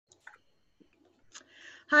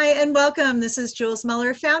Hi and welcome. This is Jules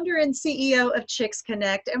Muller, founder and CEO of Chicks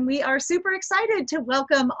Connect, and we are super excited to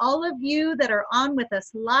welcome all of you that are on with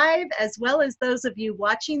us live, as well as those of you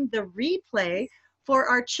watching the replay for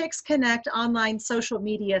our Chicks Connect online social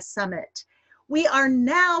media summit. We are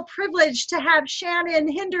now privileged to have Shannon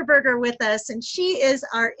Hinderberger with us, and she is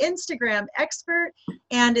our Instagram expert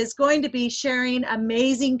and is going to be sharing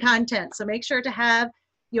amazing content. So make sure to have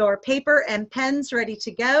your paper and pens ready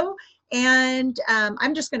to go. And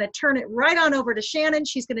I'm just going to turn it right on over to Shannon.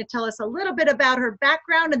 She's going to tell us a little bit about her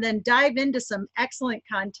background and then dive into some excellent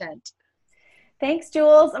content. Thanks,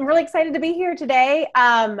 Jules. I'm really excited to be here today.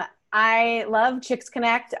 I love Chicks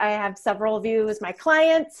Connect. I have several of you as my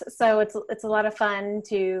clients, so it's a lot of fun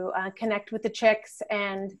to connect with the chicks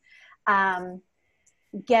and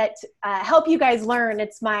help you guys learn.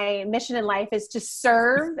 It's my mission in life is to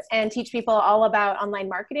serve and teach people all about online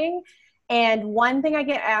marketing. And one thing I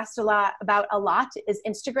get asked a lot is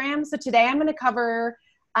Instagram. So today I'm going to cover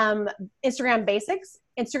Instagram basics,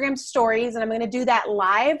 Instagram stories, and I'm going to do that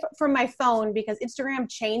live from my phone because Instagram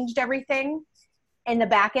changed everything in the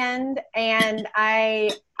back end, and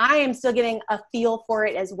I am still getting a feel for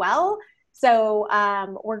it as well. So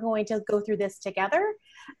we're going to go through this together.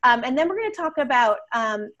 And then we're going to talk about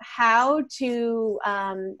how to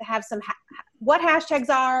what hashtags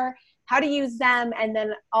are, how to use them, and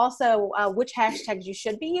then also which hashtags you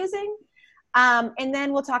should be using. And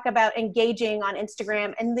then we'll talk about engaging on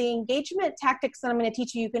Instagram, and the engagement tactics that I'm going to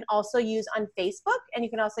teach you, you can also use on Facebook, and you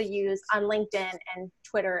can also use on LinkedIn and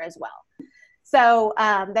Twitter as well. So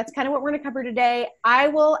that's kind of what we're going to cover today. I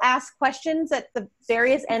will ask questions at the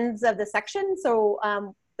various ends of the section. So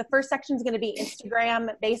the first section is going to be Instagram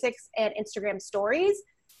basics and Instagram stories.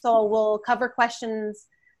 So we'll cover questions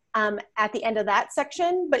at the end of that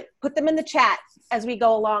section, but put them in the chat as we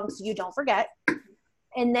go along so you don't forget.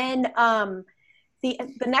 And then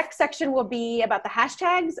the next section will be about the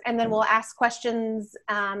hashtags, and then we'll ask questions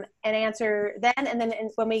and answer then. And then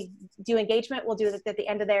when we do engagement, we'll do it at the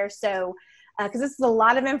end of there. So because this is a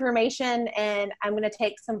lot of information, and I'm going to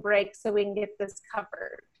take some breaks so we can get this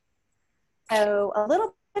covered. So a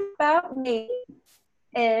little bit about me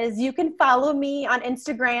is you can follow me on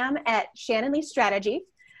Instagram at Shannon Lee Strategy.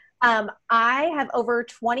 I have over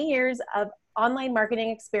 20 years of online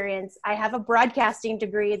marketing experience. I have a broadcasting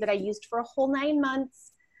degree that I used for a whole 9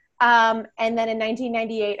 months. And then in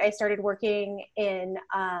 1998, I started working in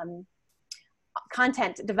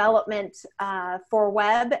content development for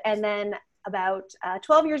web. And then about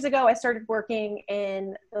 12 years ago, I started working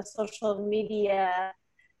in the social media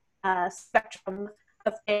spectrum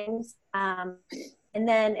of things. And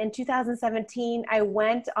then in 2017, I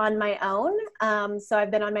went on my own. So I've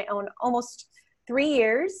been on my own almost 3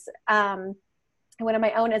 years. I went on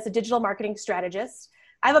my own as a digital marketing strategist.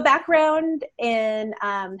 I have a background in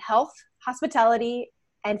health, hospitality,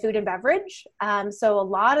 and food and beverage. So a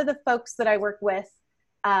lot of the folks that I work with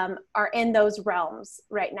are in those realms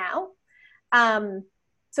right now.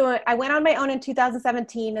 So I went on my own in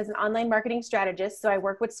 2017 as an online marketing strategist. So I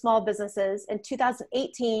work with small businesses. In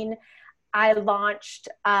 2018, I launched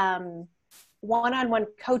one-on-one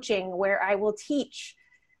coaching where I will teach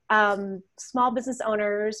small business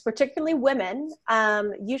owners, particularly women.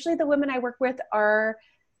 Usually the women I work with are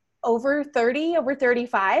over 30, over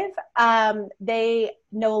 35. They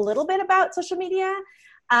know a little bit about social media,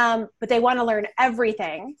 but they want to learn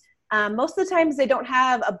everything. Most of the times they don't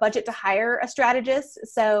have a budget to hire a strategist.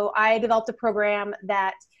 So I developed a program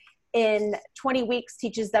that in 20 weeks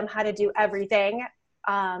teaches them how to do everything.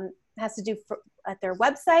 Has to do at their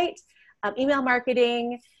website, email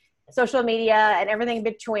marketing, social media, and everything in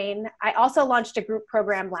between. I also launched a group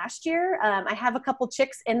program last year. I have a couple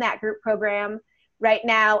chicks in that group program right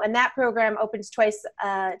now, and that program opens twice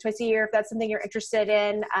a year. If that's something you're interested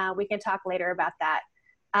in, we can talk later about that.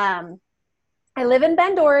 I live in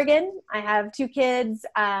Bend, Oregon. I have 2 kids.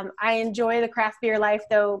 I enjoy the craft beer life,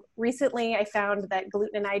 though recently I found that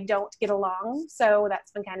gluten and I don't get along, so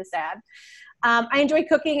that's been kind of sad. I enjoy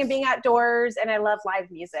cooking and being outdoors, and I love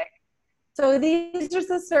live music. So these are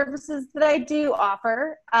the services that I do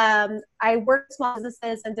offer. I work with small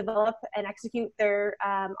businesses and develop and execute their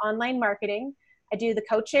online marketing. I do the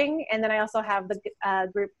coaching, and then I also have the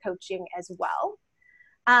group coaching as well.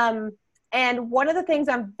 And one of the things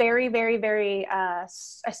I'm very, very, very, I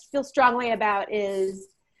feel strongly about is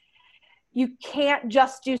you can't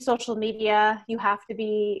just do social media. You have to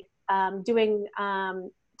be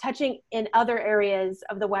touching in other areas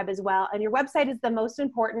of the web as well. And your website is the most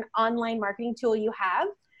important online marketing tool you have.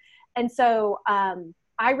 And so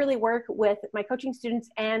I really work with my coaching students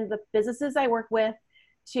and the businesses I work with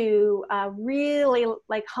to really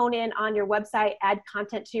like hone in on your website, add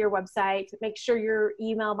content to your website, make sure your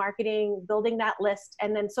email marketing, building that list,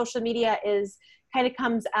 and then social media is kind of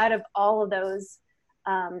comes out of all of those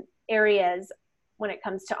areas when it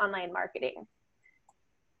comes to online marketing.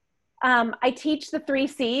 I teach the 3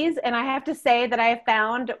 C's, and I have to say that I have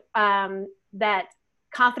found that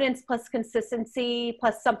confidence plus consistency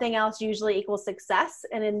plus something else usually equals success.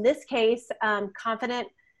 And in this case,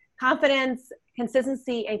 confidence,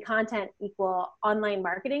 consistency, and content equal online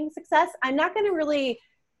marketing success. I'm not going to really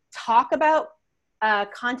talk about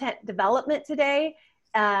content development today.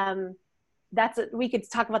 We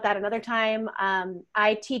could talk about that another time.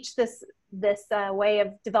 I teach this way of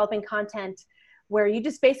developing content where you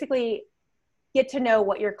just basically get to know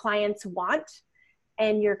what your clients want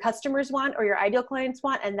and your customers want, or your ideal clients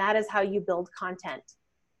want, and that is how you build content.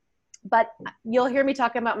 But you'll hear me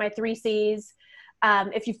talking about my 3 C's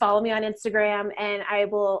if you follow me on Instagram, and I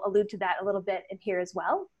will allude to that a little bit in here as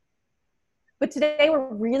well. But today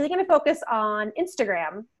we're really going to focus on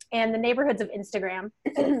Instagram and the neighborhoods of Instagram.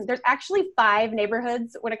 There's actually 5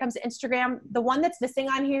 neighborhoods when it comes to Instagram. The one that's missing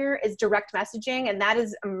on here is direct messaging, and that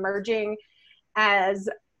is emerging as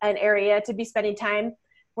an area to be spending time.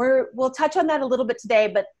 We'll touch on that a little bit today,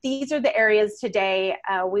 but these are the areas today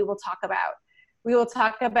we will talk about. We will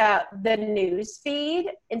talk about the news feed,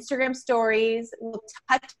 Instagram stories, we'll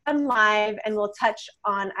touch on live, and we'll touch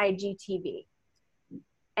on IGTV.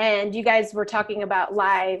 And you guys were talking about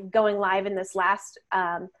going live in this last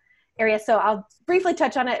area, so I'll briefly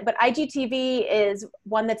touch on it, but IGTV is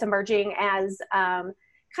one that's emerging as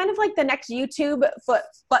kind of like the next YouTube, but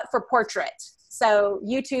for portrait. So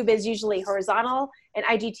YouTube is usually horizontal, and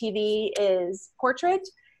IGTV is portrait.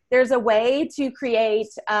 There's a way to create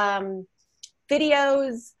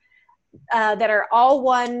videos that are all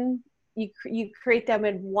one. You create them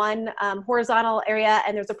in one horizontal area,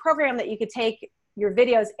 and there's a program that you could take your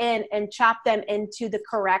videos in and chop them into the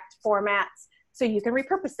correct formats so you can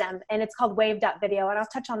repurpose them, and it's called wave.video, and I'll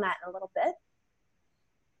touch on that in a little bit.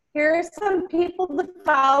 Here are some people to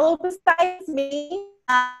follow besides me.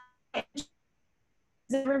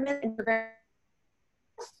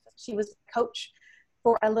 She was a coach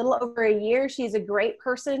for a little over a year. She's a great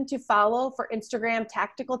person to follow for Instagram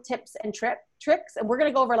tactical tips and tricks. And we're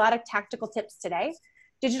going to go over a lot of tactical tips today.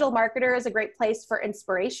 Digital Marketer is a great place for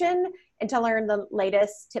inspiration and to learn the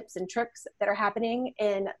latest tips and tricks that are happening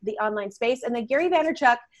in the online space. And then Gary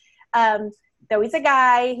Vaynerchuk, though he's a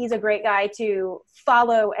guy, he's a great guy to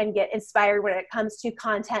follow and get inspired when it comes to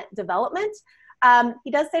content development.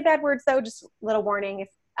 He does say bad words, though, just a little warning.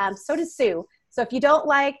 So does Sue. So if you don't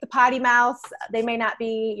like the potty mouths, they may not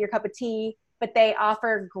be your cup of tea, but they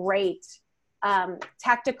offer great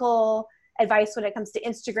tactical advice when it comes to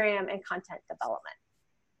Instagram and content development.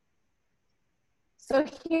 So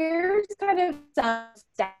here's kind of some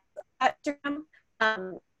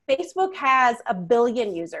stats. Facebook has 1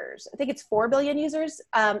 billion users. I think it's 4 billion users.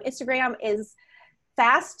 Instagram is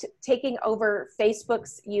fast taking over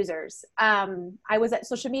Facebook's users. I was at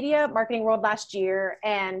Social Media Marketing World last year,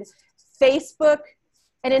 and Facebook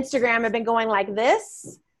and Instagram have been going like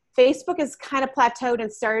this. Facebook has kind of plateaued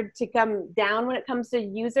and started to come down when it comes to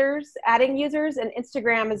users, adding users, and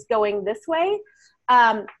Instagram is going this way.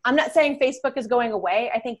 I'm not saying Facebook is going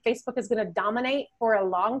away. I think Facebook is going to dominate for a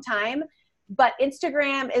long time, but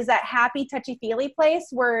Instagram is that happy, touchy-feely place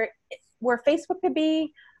where Facebook could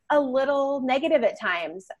be a little negative at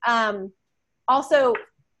times. Also,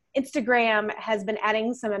 Instagram has been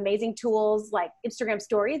adding some amazing tools like Instagram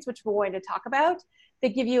stories, which we're going to talk about,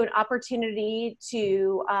 that give you an opportunity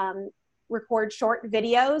to record short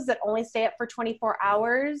videos that only stay up for 24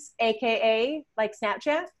 hours, AKA like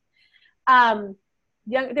Snapchat.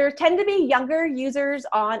 There tend to be younger users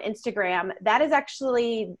on Instagram. That is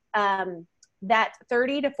actually, that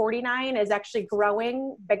 30 to 49 is actually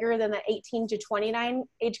growing bigger than the 18 to 29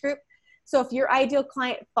 age group. So if your ideal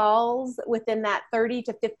client falls within that 30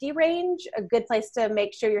 to 50 range, a good place to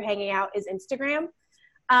make sure you're hanging out is Instagram.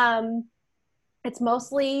 It's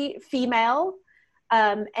mostly female,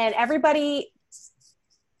 and everybody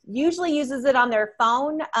usually uses it on their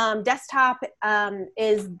phone. Desktop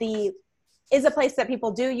is a place that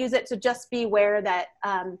people do use it, so just be aware that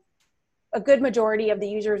a good majority of the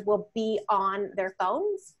users will be on their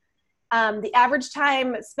phones. The average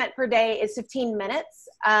time spent per day is 15 minutes.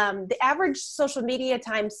 The average social media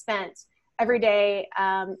time spent every day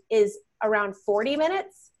is around 40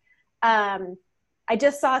 minutes. I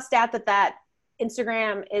just saw a stat that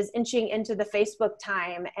Instagram is inching into the Facebook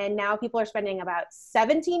time, and now people are spending about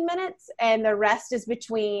 17 minutes, and the rest is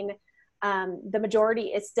between, the majority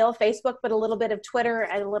is still Facebook, but a little bit of Twitter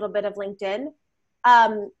and a little bit of LinkedIn.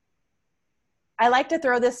 I like to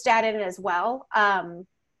throw this stat in as well.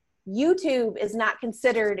 YouTube is not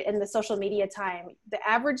considered in the social media time. The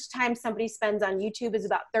average time somebody spends on YouTube is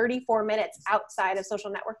about 34 minutes outside of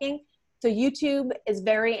social networking. So YouTube is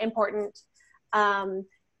very important. And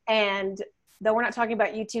though we're not talking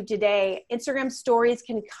about YouTube today, Instagram stories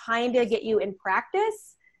can kind of get you in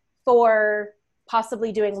practice for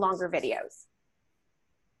possibly doing longer videos.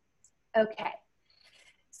 Okay.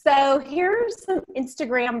 So here's some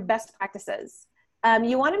Instagram best practices.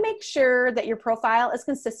 You want to make sure that your profile is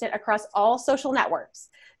consistent across all social networks.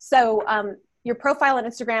 So your profile on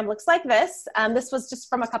Instagram looks like this. This was just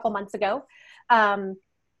from a couple months ago.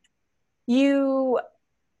 You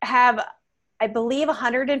have, I believe,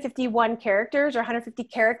 151 characters or 150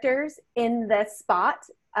 characters in this spot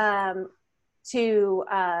to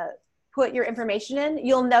put your information in.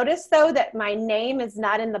 You'll notice, though, that my name is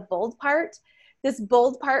not in the bold part. This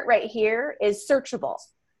bold part right here is searchable.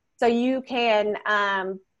 So you can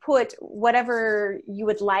put whatever you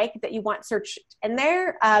would like that you want searched in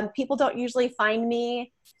there. People don't usually find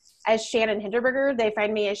me as Shannon Hinderberger. They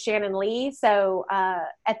find me as Shannon Lee. So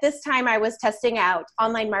at this time, I was testing out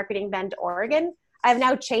Online Marketing Bend, Oregon. I've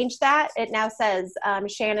now changed that. It now says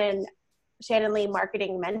Shannon Lee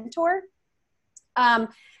Marketing Mentor.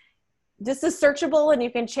 This is searchable and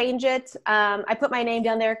you can change it. I put my name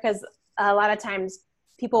down there because a lot of times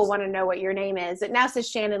people want to know what your name is. It now says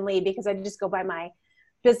Shannon Lee because I just go by my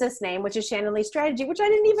business name, which is Shannon Lee Strategy, which I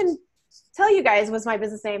didn't even tell you guys was my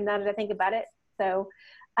business name now that I think about it. So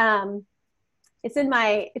it's in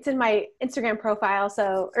my Instagram profile,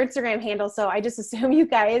 or Instagram handle. So I just assume you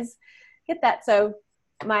guys get that. So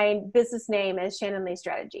my business name is Shannon Lee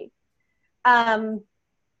Strategy.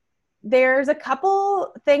 There's a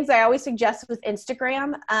couple things I always suggest with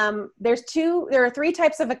Instagram. There are 3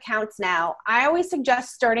 types of accounts now. I always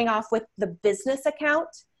suggest starting off with the business account.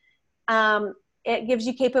 It gives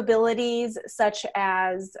you capabilities such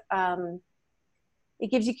as,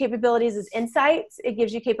 insights. It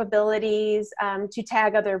gives you capabilities to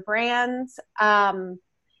tag other brands.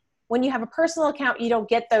 When you have a personal account, you don't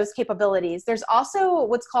get those capabilities. There's also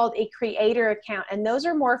what's called a creator account, and those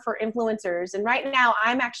are more for influencers. And right now,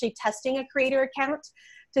 I'm actually testing a creator account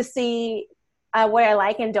to see what I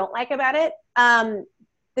like and don't like about it.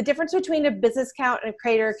 The difference between a business account and a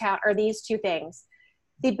creator account are these 2 things.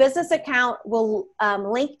 The business account will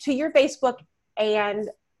link to your Facebook and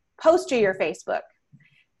post to your Facebook.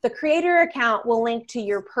 The creator account will link to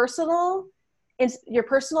your personal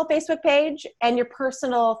Facebook page and your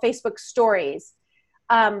personal Facebook stories.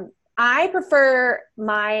 I prefer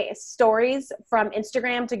my stories from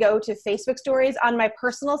Instagram to go to Facebook stories. On my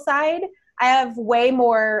personal side, I have way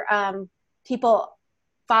more people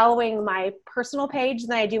following my personal page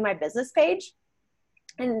than I do my business page.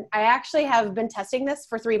 And I actually have been testing this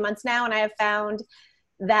for 3 months now, and I have found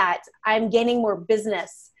that I'm gaining more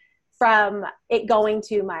business from it going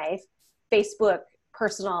to my Facebook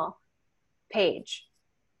personal page,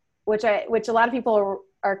 which a lot of people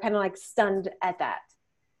are kind of like stunned at that.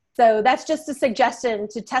 So that's just a suggestion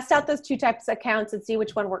to test out those 2 types of accounts and see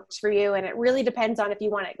which one works for you. And it really depends on if you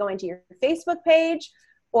want it going to your Facebook page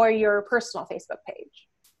or your personal Facebook page.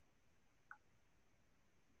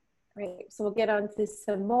 Great. So we'll get on to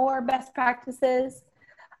some more best practices.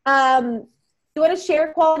 You want to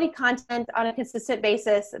share quality content on a consistent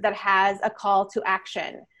basis that has a call to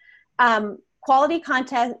action. Quality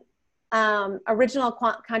content, original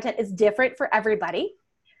content is different for everybody.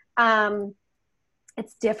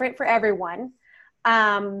 It's different for everyone.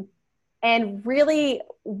 And really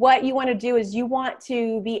what you want to do is you want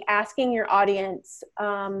to be asking your audience,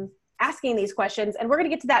 asking these questions. And we're going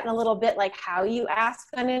to get to that in a little bit, like how you ask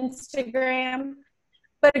on Instagram.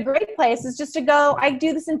 But a great place is just to go, I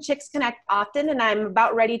do this in Chicks Connect often, and I'm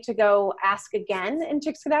about ready to go ask again in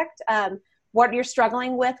Chicks Connect. What you're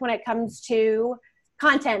struggling with when it comes to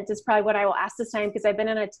content is probably what I will ask this time, because I've been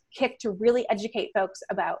on a kick to really educate folks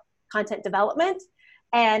about content development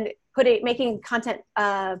and making content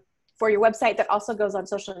for your website that also goes on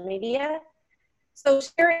social media. So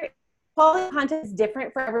sharing quality content is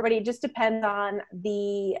different for everybody. It just depends on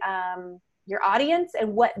your audience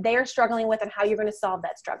and what they're struggling with and how you're going to solve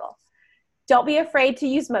that struggle. Don't be afraid to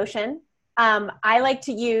use motion. I like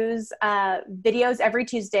to use videos every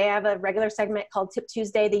Tuesday. I have a regular segment called Tip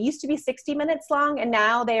Tuesday. They used to be 60 minutes long, and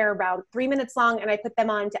now they are about 3 minutes long, and I put them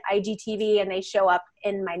on to IGTV, and they show up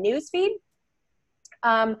in my news feed.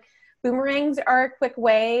 Boomerangs are a quick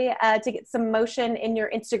way to get some motion in your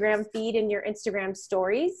Instagram feed and your Instagram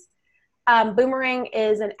stories. Boomerang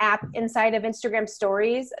is an app inside of Instagram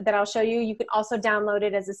stories that I'll show you. You can also download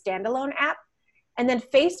it as a standalone app. And then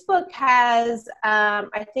Facebook has,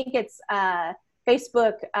 I think it's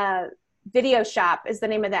Facebook Video Shop is the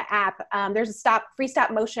name of that app. There's a free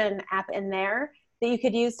stop motion app in there that you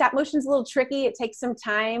could use. Stop motion is a little tricky. It takes some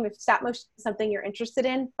time. If stop motion is something you're interested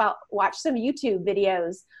in, watch some YouTube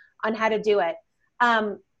videos on how to do it.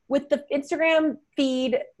 With the Instagram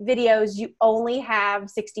feed videos, you only have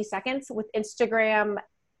 60 seconds. With Instagram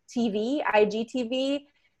TV, IGTV,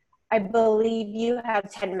 I believe you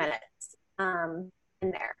have 10 minutes in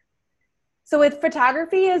there. So with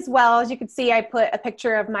photography as well, as you can see, I put a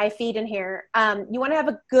picture of my feed in here. You want to have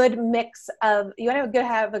a good mix of, you want to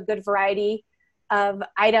have a good variety of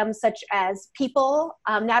items such as people,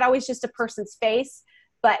 not always just a person's face,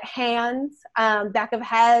 but hands, back of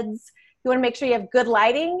heads. You want to make sure you have good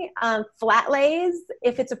lighting. Flat lays,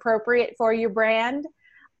 if it's appropriate for your brand,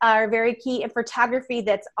 are very key, and photography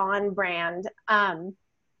that's on brand.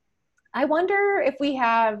 I wonder if we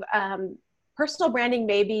have personal branding,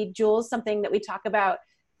 maybe, Jules, something that we talk about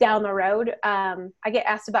down the road. I get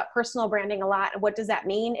asked about personal branding a lot. What does that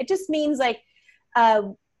mean? It just means like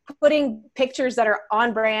putting pictures that are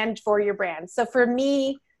on brand for your brand. So for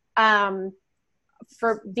me,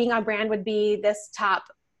 for being on brand would be this top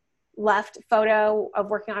left photo of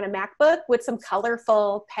working on a MacBook with some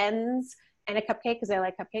colorful pens and a cupcake, because I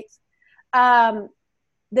like cupcakes.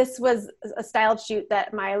 This was a styled shoot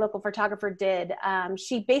that my local photographer did.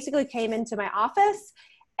 She basically came into my office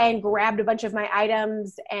and grabbed a bunch of my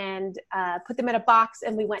items and put them in a box,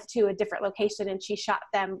 and we went to a different location and she shot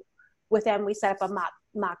them with them. We set up a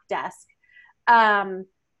mock desk.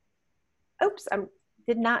 Oops, I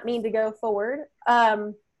did not mean to go forward.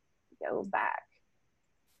 Go back.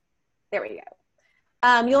 There we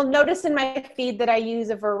go. You'll notice in my feed that I use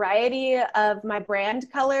a variety of my brand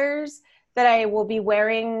colors that I will be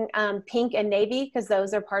wearing, pink and navy, because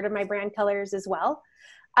those are part of my brand colors as well.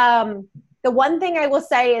 The one thing I will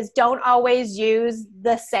say is don't always use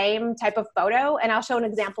the same type of photo, and I'll show an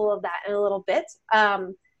example of that in a little bit.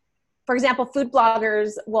 For example, food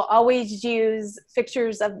bloggers will always use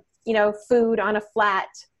pictures of, food on a flat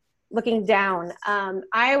looking down.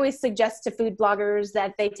 I always suggest to food bloggers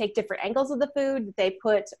that they take different angles of the food. They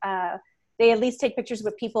at least take pictures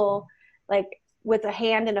with people like with a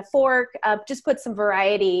hand and a fork. Just put some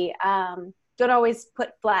variety. Don't always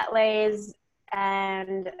put flat lays,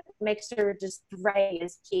 and make sure just variety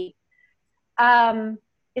is key.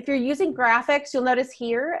 If you're using graphics, you'll notice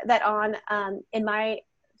here that in my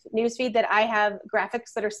newsfeed that I have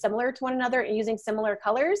graphics that are similar to one another and using similar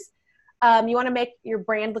colors. You want to make your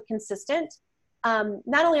brand look consistent,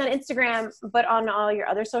 not only on Instagram, but on all your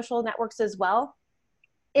other social networks as well.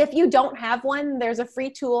 If you don't have one, there's a free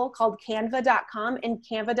tool called canva.com, and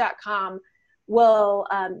canva.com will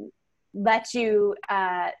let you,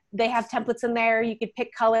 they have templates in there. You could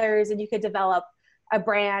pick colors and you could develop a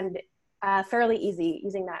brand fairly easy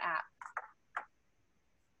using that app.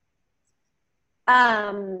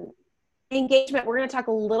 Engagement, we're going to talk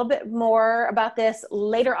a little bit more about this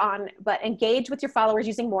later on, but engage with your followers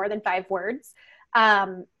using more than 5 words.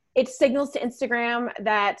 It signals to Instagram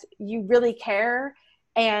that you really care,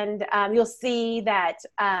 and you'll see that,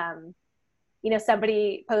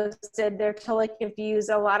 somebody posted they're totally confused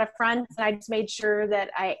a lot of fronts, and I just made sure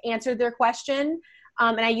that I answered their question,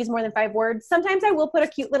 and I use more than 5 words. Sometimes I will put a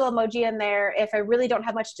cute little emoji in there if I really don't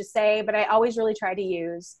have much to say, but I always really try to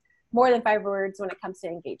use more than 5 words when it comes to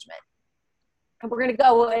engagement. And we're going to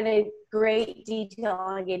go in a great detail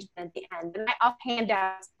on engagement at the end. And I'll hand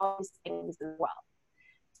out all these things as well.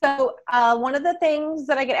 So one of the things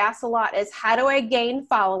that I get asked a lot is, how do I gain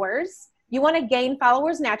followers? You want to gain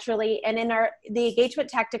followers naturally. And in the engagement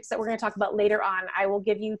tactics that we're going to talk about later on, I will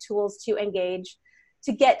give you tools to engage,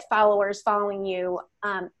 to get followers following you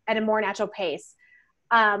at a more natural pace.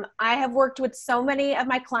 I have worked with so many of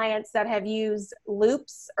my clients that have used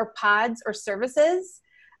loops or pods or services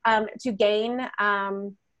to gain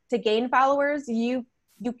followers. You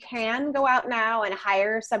can go out now and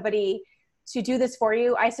hire somebody to do this for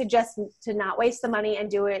you. I suggest to not waste the money and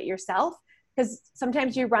do it yourself, because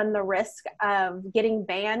sometimes you run the risk of getting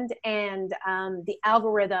banned, and the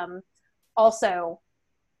algorithm also,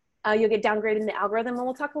 you'll get downgraded in the algorithm, and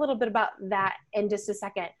we'll talk a little bit about that in just a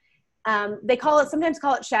second. They sometimes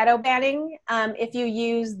call it shadow banning if you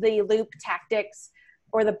use the loop tactics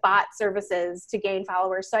or the bot services to gain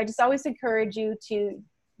followers. So I just always encourage you to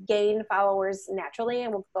gain followers naturally,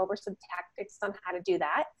 and we'll go over some tactics on how to do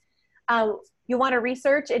that. You want to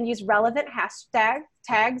research and use relevant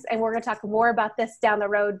tags, and we're going to talk more about this down the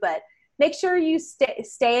road, but make sure you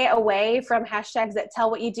stay away from hashtags that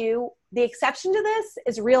tell what you do. The exception to this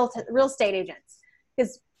is real estate agents,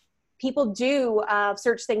 because people do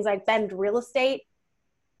search things like Bend real estate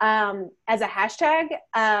as a hashtag.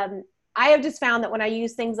 I have just found that when I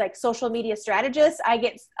use things like social media strategists, I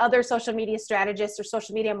get other social media strategists or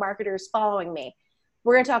social media marketers following me.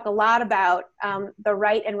 We're going to talk a lot about the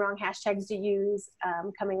right and wrong hashtags to use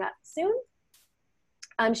coming up soon.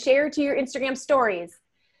 Share to your Instagram stories.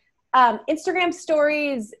 Instagram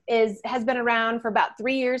stories has been around for about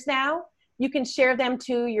 3 years now. You can share them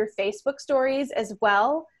to your Facebook stories as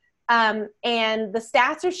well. And the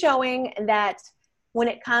stats are showing that when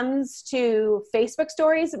it comes to Facebook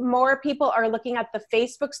stories, more people are looking at the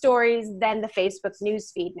Facebook stories than the Facebook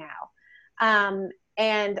newsfeed now.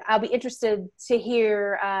 And I'll be interested to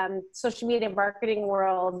hear social media marketing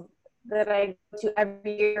world that I go to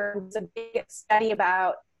every year. There's a big study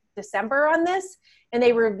about December on this, and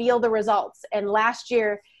they reveal the results. And last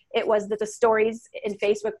year, it was that the stories in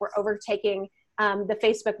Facebook were overtaking the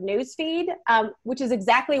Facebook newsfeed, which is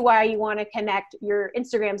exactly why you want to connect your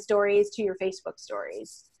Instagram stories to your Facebook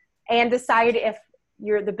stories and decide if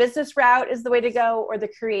the business route is the way to go or the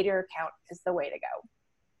creator account is the way to go.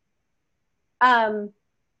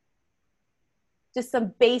 Just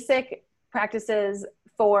some basic practices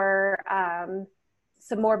for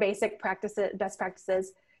some more basic practices, best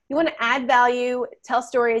practices. You want to add value, tell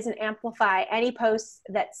stories, and amplify any posts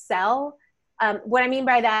that sell. What I mean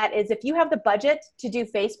by that is if you have the budget to do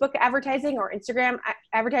Facebook advertising or Instagram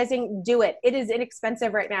advertising, do it. It is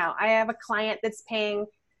inexpensive right now. I have a client that's paying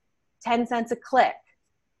 10 cents a click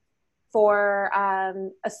for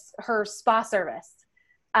her spa service.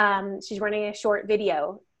 She's running a short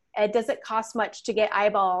video. It doesn't cost much to get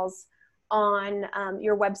eyeballs on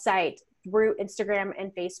your website through Instagram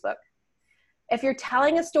and Facebook. If you're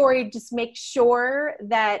telling a story, just make sure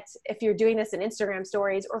that if you're doing this in Instagram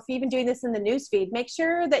stories, or if you're even doing this in the newsfeed, make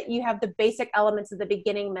sure that you have the basic elements at the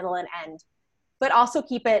beginning, middle, and end, but also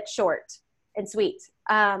keep it short and sweet.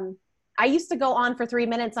 I used to go on for 3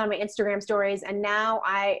 minutes on my Instagram stories, and now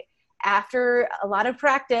after a lot of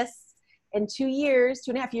practice in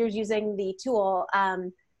 2.5 years using the tool,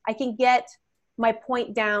 I can get my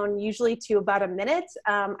point down usually to about a minute.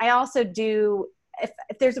 I also do,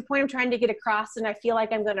 if there's a point I'm trying to get across and I feel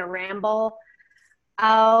like I'm going to ramble,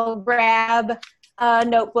 I'll grab a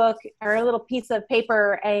notebook or a little piece of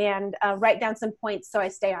paper and write down some points so I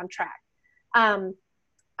stay on track.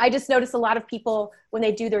 I just notice a lot of people, when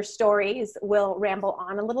they do their stories, will ramble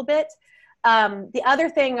on a little bit. The other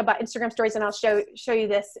thing about Instagram stories, and I'll show you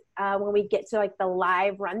this when we get to like the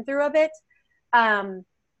live run through of it.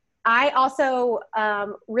 I also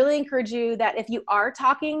really encourage you that if you are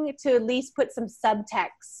talking, to at least put some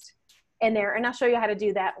subtext in there, and I'll show you how to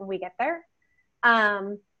do that when we get there.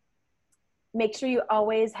 Make sure you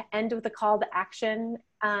always end with a call to action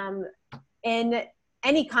in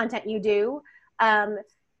any content you do.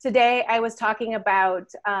 Today I was talking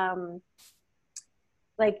about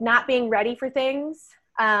like not being ready for things.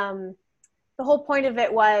 The whole point of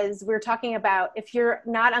it was we were talking about if you're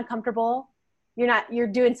not uncomfortable, you're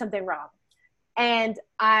doing something wrong. And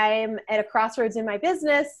I'm at a crossroads in my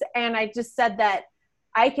business, and I just said that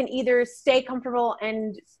I can either stay comfortable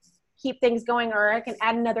and keep things going, or I can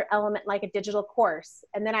add another element like a digital course.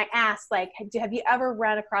 And then I asked, like, have you ever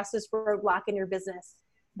run across this roadblock in your business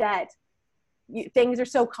that things are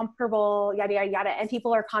so comfortable, yada, yada, yada, and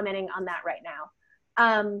people are commenting on that right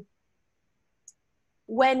now.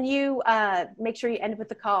 When you make sure you end with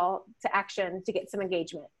the call to action to get some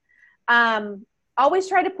engagement. Always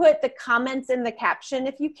try to put the comments in the caption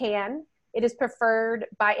if you can. It is preferred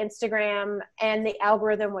by Instagram and the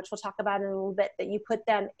algorithm, which we'll talk about in a little bit, that you put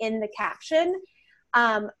them in the caption.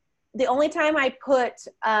 The only time I put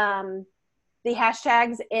the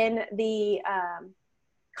hashtags in the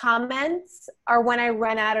comments are when I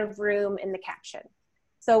run out of room in the caption.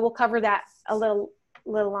 So we'll cover that a little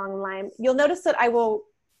along the line. You'll notice that I will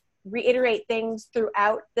reiterate things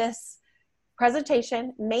throughout this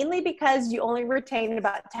presentation, mainly because you only retain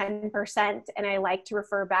about 10%, and I like to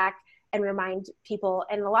refer back and remind people.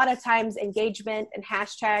 And a lot of times engagement and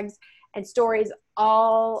hashtags and stories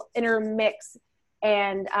all intermix,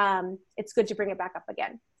 and it's good to bring it back up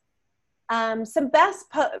again. Some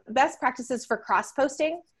best practices for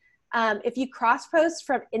cross-posting. If you cross-post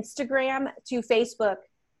from Instagram to Facebook,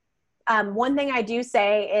 one thing I do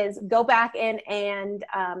say is go back in and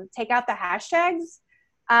take out the hashtags.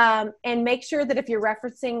 And make sure that if you're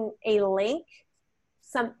referencing a link,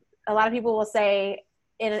 a lot of people will say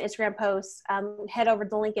in an Instagram post, head over to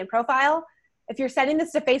the link in profile. If you're sending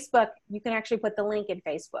this to Facebook, you can actually put the link in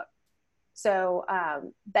Facebook. So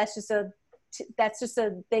that's just a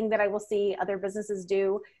thing that I will see other businesses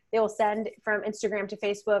do. They will send from Instagram to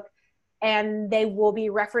Facebook and they will be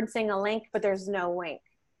referencing a link, but there's no link.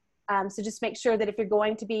 So just make sure that if you're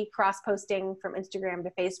going to be cross-posting from Instagram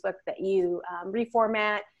to Facebook, that you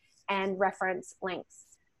reformat and reference links.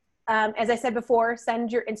 As I said before,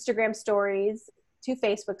 send your Instagram stories to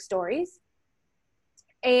Facebook stories,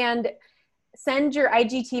 and send your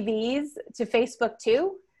IGTVs to Facebook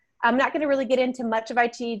too. I'm not going to really get into much of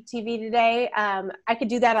IGTV today. I could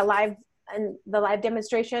do that in the live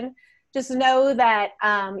demonstration. Just know that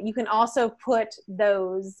you can also put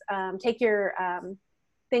those, take your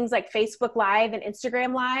things like Facebook Live and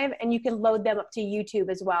Instagram Live, and you can load them up to YouTube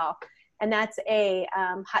as well. And that's a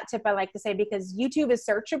hot tip I like to say, because YouTube is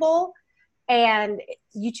searchable, and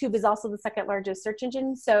YouTube is also the second largest search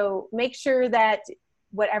engine. So make sure that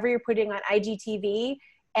whatever you're putting on IGTV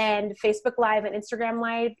and Facebook Live and Instagram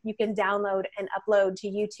Live, you can download and upload to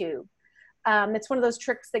YouTube. It's one of those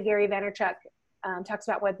tricks that Gary Vaynerchuk talks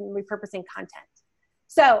about when repurposing content.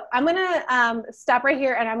 So I'm gonna stop right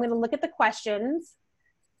here, and I'm gonna look at the questions,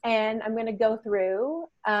 and I'm gonna go through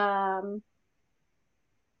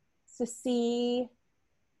to see,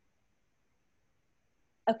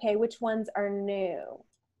 okay, which ones are new.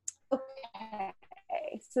 Okay,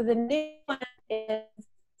 so the new one is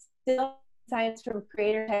still science from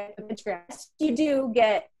creator type of Instagram. You do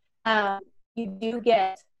get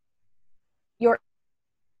your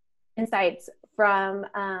insights from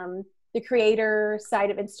the creator side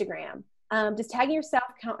of Instagram. Does tagging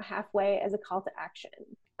yourself count halfway as a call to action?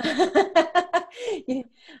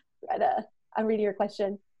 Greta, I'm reading your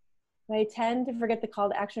question. I tend to forget the call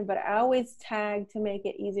to action, but I always tag to make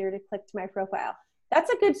it easier to click to my profile. That's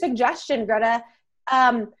a good suggestion, Greta.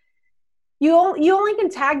 You only can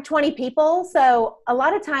tag 20 people. So a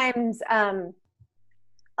lot of times,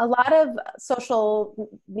 a lot of social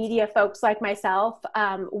media folks like myself,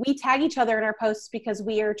 we tag each other in our posts because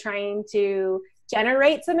we are trying to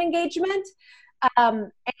generate some engagement.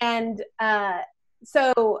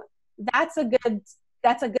 So that's a good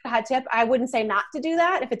hot tip. I wouldn't say not to do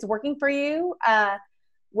that. If it's working for you,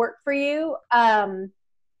 work for you.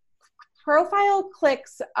 Profile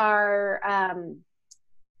clicks are,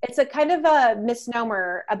 it's a kind of a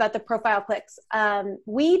misnomer about the profile clicks.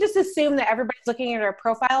 We just assume that everybody's looking at our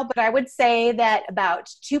profile, but I would say that about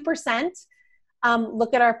 2%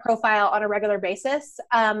 look at our profile on a regular basis.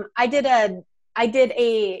 I did a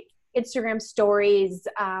Instagram stories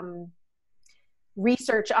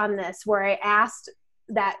research on this, where I asked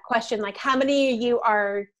that question, like, how many of you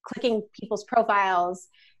are clicking people's profiles?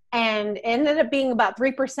 And it ended up being about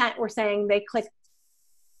 3% were saying they click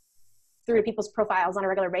through people's profiles on a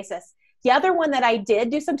regular basis. The other one that I did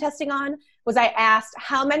do some testing on was I asked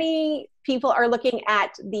how many people are looking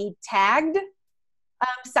at the tagged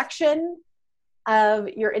section of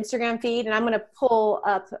your Instagram feed. And I'm going to pull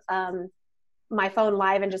up my phone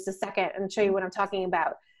live in just a second and show you what I'm talking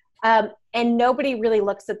about. And nobody really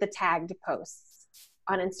looks at the tagged posts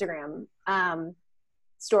on Instagram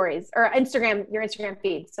stories, or your Instagram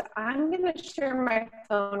feed. So I'm going to share my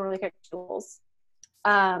phone really quick, Jules.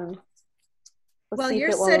 While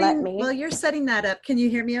you're setting that up, can you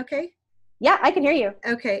hear me okay? Yeah, I can hear you.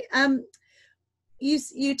 Okay.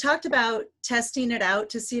 You talked about testing it out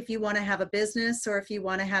to see if you want to have a business or if you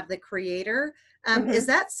want to have the creator. Is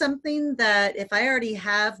that something that if I already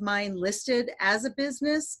have mine listed as a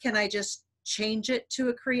business, can I just change it to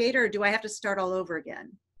a creator, or do I have to start all over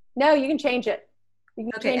again? No, you can change it.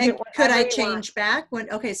 Okay, and could I change back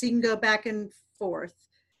okay, so you can go back and forth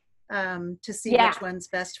to see which one's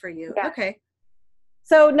best for you. Yeah. Okay.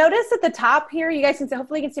 So notice at the top here, you guys can see,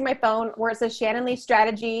 hopefully you can see my phone, where it says Shannon Lee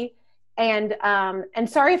Strategy. And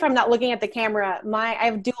sorry if I'm not looking at the camera. I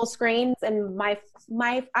have dual screens, and my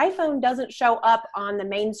iPhone doesn't show up on the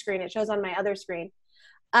main screen. It shows on my other screen.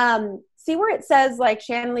 See where it says like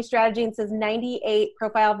Shannon Lee Strategy and says 98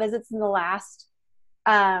 profile visits in the last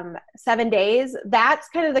 7 days. That's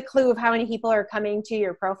kind of the clue of how many people are coming to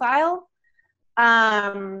your profile.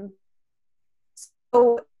 And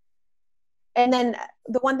then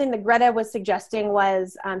the one thing that Greta was suggesting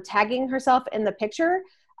was tagging herself in the picture.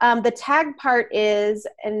 The tag part is,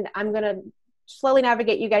 and I'm going to slowly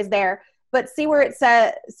navigate you guys there, but see where it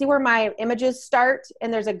says, see where my images start,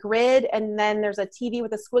 and there's a grid, and then there's a TV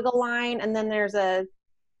with a squiggle line, and then there's a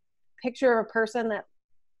picture of a person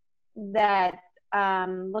that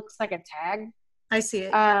looks like a tag. I see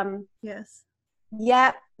it. Yes.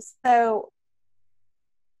 Yeah. So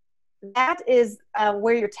that is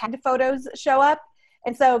where your tagged photos show up.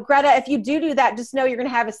 And so Greta, if you do that, just know you're going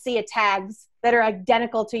to have a sea of tags that are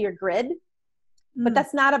identical to your grid, but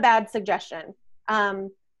that's not a bad suggestion.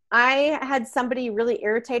 I had somebody really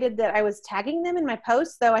irritated that I was tagging them in my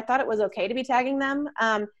posts, though I thought it was okay to be tagging them.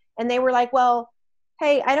 And they were like, well,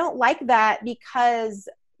 hey, I don't like that because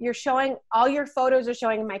you're showing, all your photos are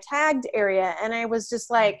showing my tagged area. And I was just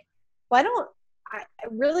like, well,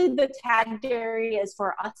 really the tagged area is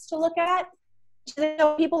for us to look at.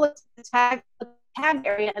 So people look at the tagged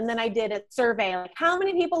area. And then I did a survey, like how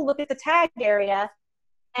many people look at the tagged area?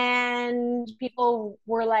 And people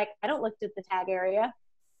were like, I don't look at the tag area.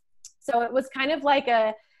 So it was kind of like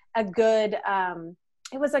a good,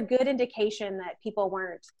 it was a good indication that people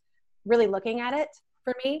weren't really looking at it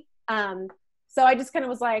for me. So I just kind of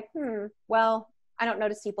was like, well, I don't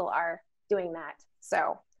notice people are doing that.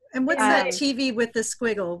 So. And what's that TV with the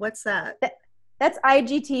squiggle? What's that? That's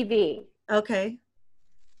IGTV. Okay.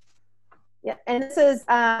 Yeah, and this is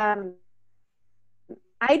IGTV.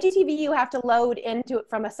 You have to load into it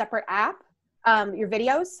from a separate app, your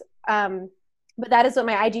videos. But that is what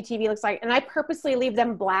my IGTV looks like, and I purposely leave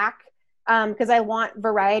them black because I want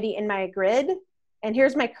variety in my grid. And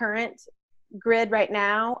here's my current grid right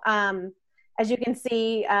now. As you can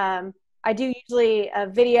see, I do usually a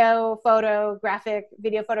video, photo, graphic,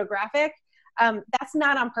 video, photo, graphic. That's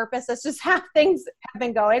not on purpose. That's just how things have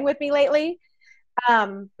been going with me lately.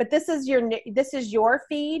 But this is your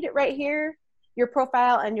feed right here, your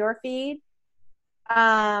profile and your feed.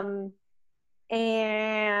 And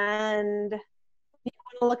if you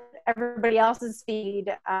want to look at everybody else's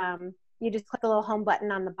feed, you just click the little home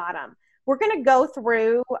button on the bottom. We're going to go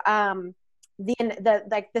through the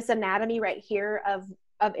like this anatomy right here of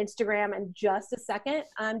Instagram in just a second.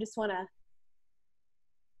 I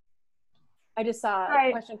just saw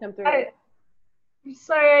a question come through.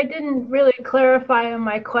 Sorry, I didn't really clarify on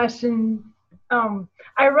my question.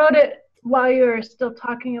 I wrote it while you were still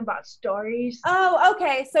talking about stories. Oh,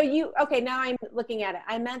 okay. So now I'm looking at it.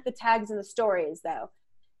 I meant the tags and the stories though.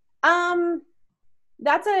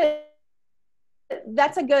 That's a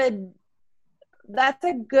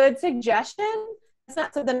good suggestion. It's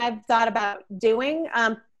not something I've thought about doing.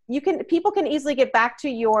 People can easily get back to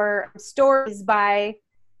your stories by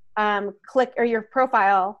your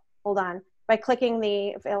profile. Hold on. By clicking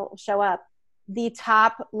if it'll show up, the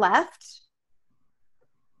top left.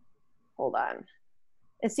 Hold on.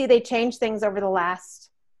 And see, they changed things over the last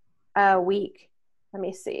week. Let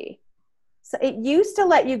me see. So it used to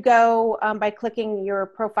let you go by clicking your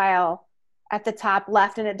profile at the top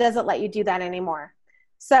left, and it doesn't let you do that anymore.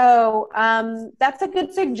 So that's a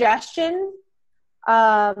good suggestion.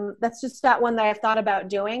 That's just not one that I've thought about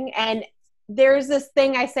doing. And there's this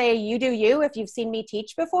thing I say, you do you, if you've seen me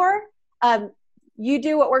teach before. You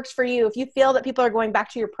do what works for you. If you feel that people are going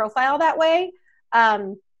back to your profile that way,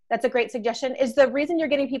 that's a great suggestion. Is the reason you're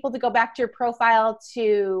getting people to go back to your profile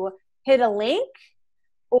to hit a link,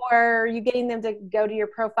 or are you getting them to go to your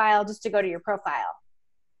profile just to go to your profile?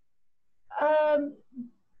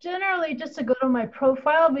 Generally just to go to my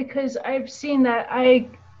profile, because I've seen that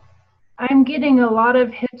I'm getting a lot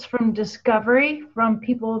of hits from discovery from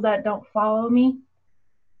people that don't follow me.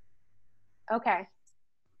 Okay.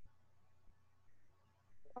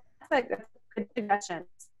 That's a good suggestion.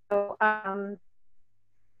 So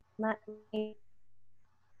let me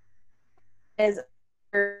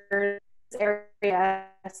area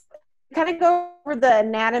kind of go over the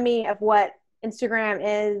anatomy of what Instagram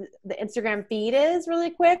is, the Instagram feed is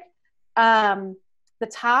really quick. The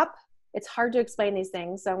top, it's hard to explain these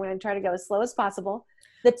things, so I'm going to try to go as slow as possible.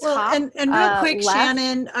 The top, and real quick, left,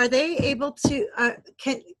 Shannon, are they able to,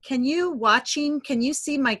 can you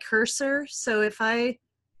see my cursor? So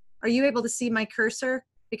are you able to see my cursor?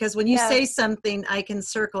 Because when you say something, I can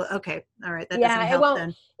circle. Okay. All right. That doesn't help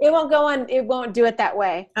then. It won't go on. It won't do it that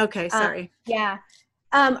way. Okay. Sorry. Yeah.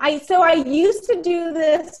 I used to do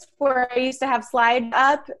this where I used to have slides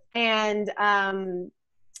up, and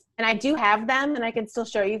I do have them, and I can still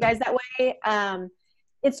show you guys that way.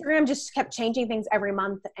 Instagram just kept changing things every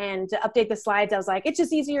month, and to update the slides, I was like, it's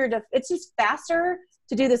just faster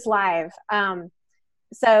to do this live.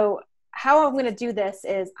 So how I'm going to do this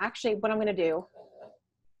is actually what I'm going to do.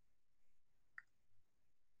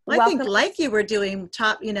 Well, I think like you were doing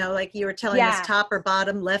top, like you were telling us top or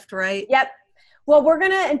bottom, left, right. Yep. Well, we're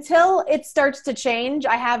going to, until it starts to change,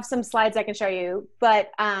 I have some slides I can show you,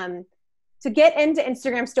 but to get into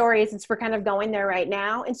Instagram stories, since we're kind of going there right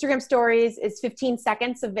now, Instagram stories is 15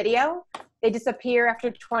 seconds of video. They disappear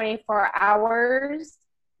after 24 hours.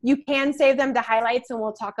 You can save them to highlights, and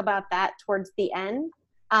we'll talk about that towards the end.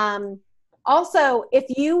 Also, if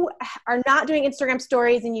you are not doing Instagram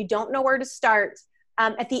stories and you don't know where to start,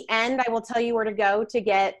 at the end, I will tell you where to go to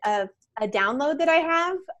get a download that I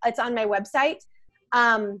have. It's on my website.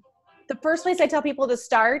 The first place I tell people to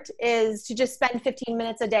start is to just spend 15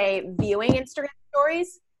 minutes a day viewing Instagram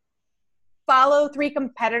stories. follow 3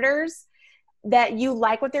 competitors that you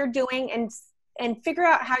like what they're doing and figure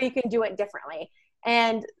out how you can do it differently.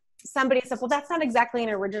 And somebody said, well, that's not exactly an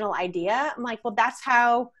original idea. I'm like, well, that's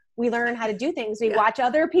how we learn how to do things. We watch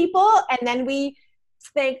other people and then we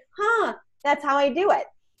think, that's how I do it.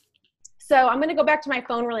 So I'm going to go back to my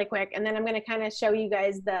phone really quick, and then I'm going to kind of show you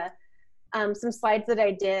guys the some slides that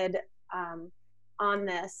I did on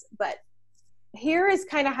this. But here is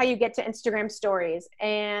kind of how you get to Instagram stories.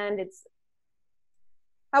 And it's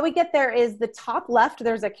how we get there is the top left,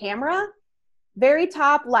 there's a camera. Very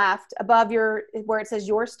top left above where it says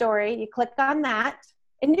your story, you click on that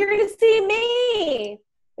and you're going to see me.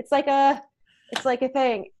 It's like a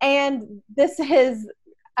thing. And this is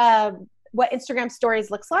what Instagram stories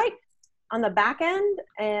looks like on the back end.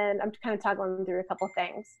 And I'm kind of toggling through a couple of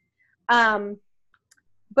things.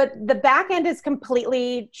 But the back end is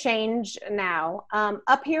completely changed now.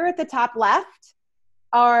 Up here at the top left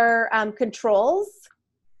are controls.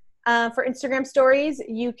 For Instagram stories,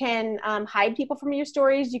 you can hide people from your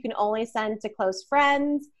stories. You can only send to close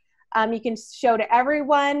friends. You can show to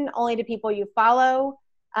everyone, only to people you follow.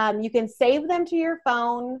 You can save them to your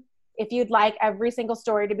phone if you'd like every single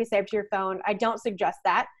story to be saved to your phone. I don't suggest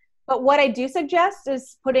that. But what I do suggest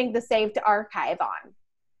is putting the save to archive on.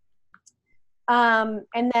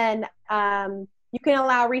 And then you can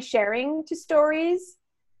allow resharing to stories.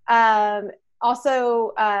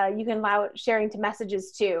 Also, you can allow sharing to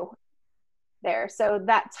messages too there. So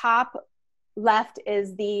that top left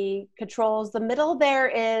is the controls. The middle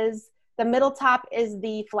top is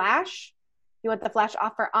the flash. You want the flash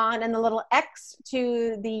off or on, and the little X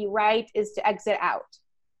to the right is to exit out.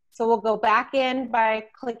 So we'll go back in by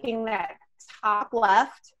clicking that top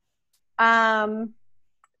left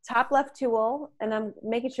tool, and I'm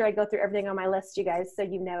making sure I go through everything on my list, you guys, so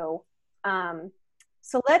you know.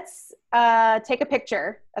 So let's take a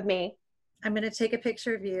picture of me. I'm going to take a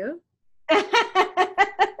picture of you.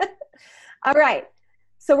 All right.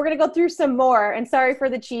 So we're going to go through some more, and sorry for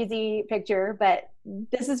the cheesy picture, but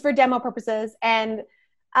this is for demo purposes. And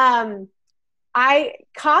I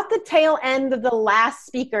caught the tail end of the last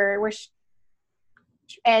speaker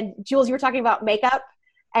and Jules, you were talking about makeup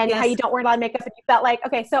and how you don't wear a lot of makeup, and you felt like,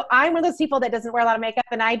 okay, so I'm one of those people that doesn't wear a lot of makeup,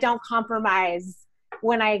 and I don't compromise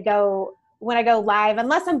when I go live,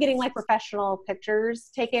 unless I'm getting like professional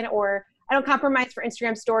pictures taken, or I don't compromise for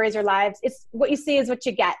Instagram stories or lives. It's what you see is what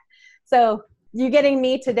you get. So you're getting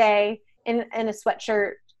me today in a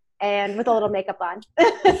sweatshirt and with a little makeup on.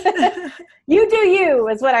 You do you,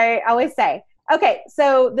 is what I always say. Okay,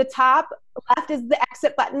 so the top left is the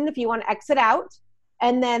exit button if you want to exit out.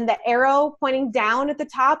 And then the arrow pointing down at the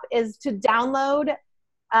top is to download.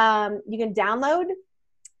 You can download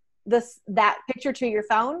that picture to your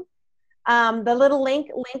phone. The little link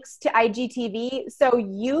links to IGTV, so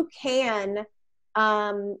you can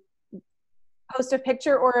post a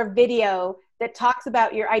picture or a video that talks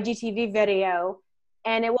about your IGTV video,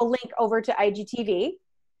 and it will link over to IGTV.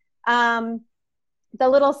 The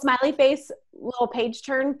little smiley face, little page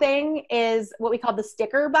turn thing is what we call the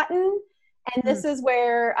sticker button, and this is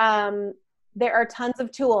where there are tons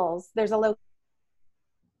of tools. There's a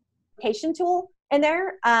location tool in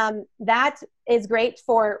there. That is great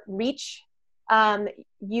for reach.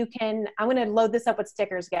 You can, I'm going to load this up with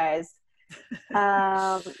stickers, guys.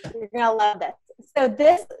 You're going to love this. So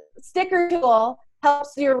this sticker tool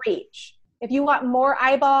helps your reach. If you want more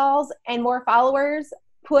eyeballs and more followers,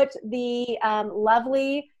 put the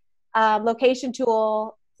lovely location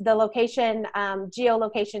tool, the location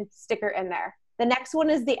geolocation sticker in there. The next one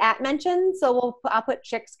is the @mention. So I'll put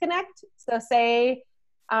Chicks Connect. So say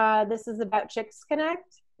this is about Chicks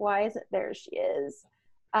Connect. Why is it? There she is.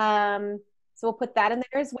 So we'll put that in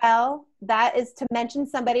there as well. That is to mention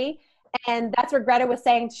somebody. And that's where Greta was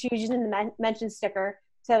saying she was using the mention sticker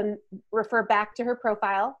to refer back to her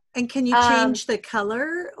profile. And can you change the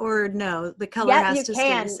color, or no? The color has to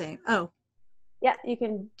stay the same. Oh. Yeah, you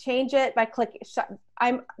can change it by clicking.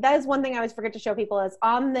 That is one thing I always forget to show people is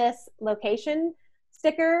on this location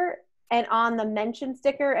sticker and on the mention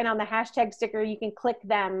sticker and on the hashtag sticker, you can click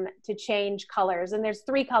them to change colors. And there's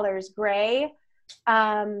 3 colors: gray,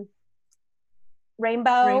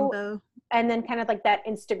 rainbow, and then kind of like that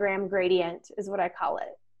Instagram gradient is what I call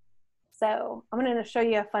it. So I'm going to show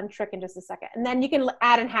you a fun trick in just a second. And then you can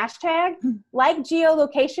add a hashtag. Like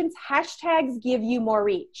geolocations, hashtags give you more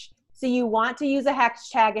reach. So you want to use a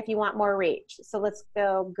hashtag if you want more reach. So let's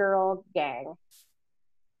go girl gang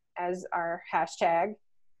as our hashtag.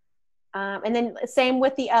 And then same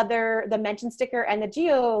with the mention sticker and the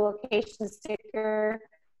geolocation sticker.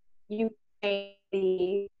 You change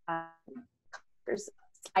the colors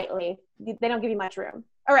slightly. They don't give you much room.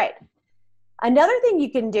 All right. Another thing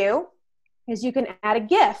you can do is you can add a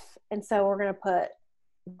GIF. And so we're going to put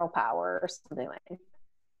girl power or something like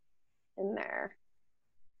in there.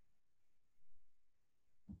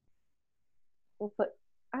 We'll put,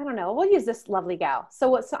 I don't know, we'll use this lovely gal.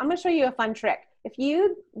 So I'm going to show you a fun trick. If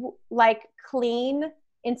you like clean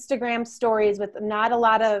Instagram stories with not a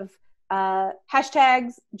lot of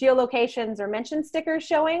hashtags, geolocations, or mention stickers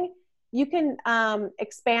showing, you can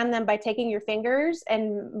expand them by taking your fingers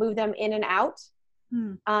and move them in and out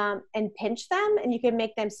and pinch them, and you can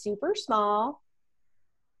make them super small.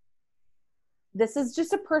 This is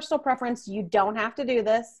just a personal preference. You don't have to do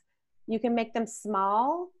this. You can make them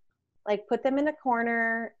small, like put them in a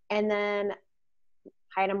corner and then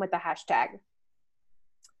hide them with a hashtag.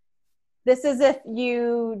 This is if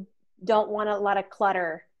you don't want a lot of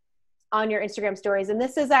clutter on your Instagram stories. And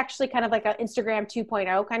this is actually kind of like an Instagram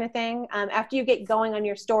 2.0 kind of thing. After you get going on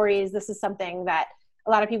your stories, this is something that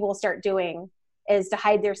a lot of people will start doing, is to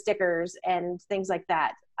hide their stickers and things like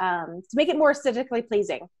that, to make it more aesthetically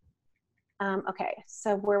pleasing. Okay,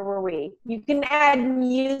 so where were we? You can add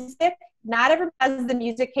music. Not everyone has the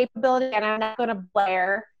music capability, and I'm not going to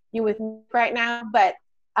blare you with music right now, but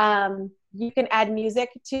you can add music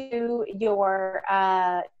to your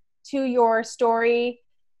story.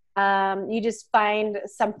 You just find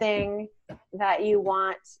something that you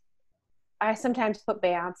want. I sometimes put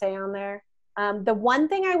Beyonce on there. The one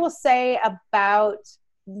thing I will say about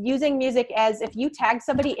using music as, if you tag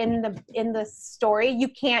somebody in the story,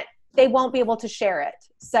 they won't be able to share it.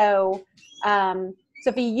 So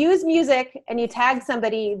if you use music and you tag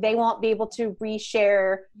somebody, they won't be able to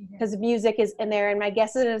reshare because music is in there. And my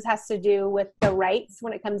guess is it has to do with the rights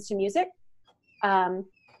when it comes to music.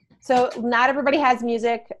 So not everybody has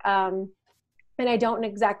music. And I don't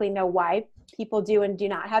exactly know why people do and do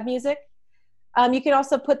not have music. You can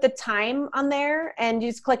also put the time on there and you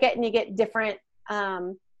just click it and you get different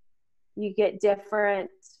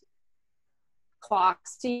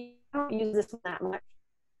clocks. So you don't use this one that much.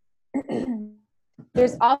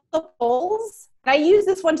 There's also polls. I used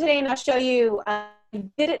this one today and I'll show you. I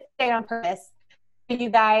did it today on purpose. You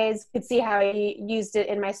guys could see how I used it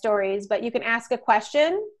in my stories, but you can ask a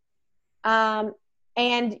question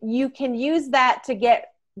and you can use that to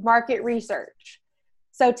get market research.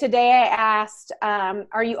 So today I asked,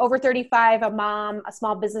 are you over 35, a mom, a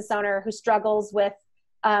small business owner who struggles with,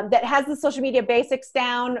 that has the social media basics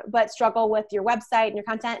down, but struggle with your website and your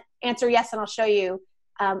content? Answer yes, and I'll show you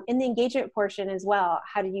in the engagement portion as well,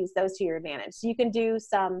 how to use those to your advantage. So you can do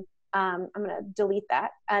some, I'm going to delete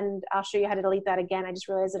that and I'll show you how to delete that again. I just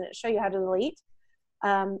realized I didn't show you how to delete.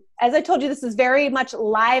 As I told you, this is very much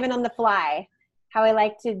live and on the fly. How I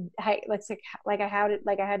like to,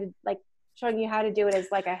 showing you how to do it is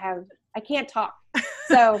like I can't talk.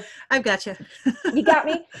 So I've got you. You got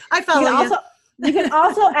me? I follow you. You can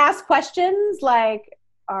also ask questions like,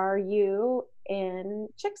 are you in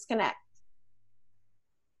Chicks Connect?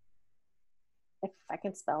 If I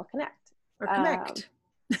can spell connect. Or connect.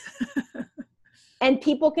 And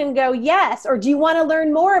people can go, yes, or do you want to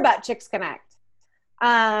learn more about Chicks Connect?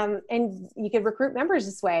 And you can recruit members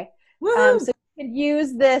this way. So you can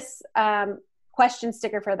use this question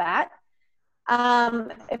sticker for that.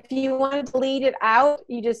 If you want to delete it out,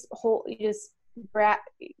 you just grab,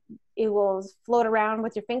 it will float around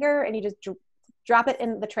with your finger and you just drop it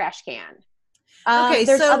in the trash can. Okay,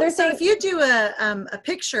 so if you do a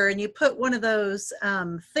picture and you put one of those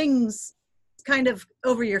things kind of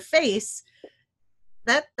over your face,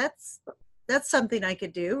 that's something I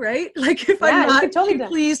could do, right? Like if I'm not totally too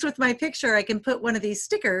pleased with my picture, I can put one of these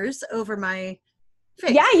stickers over my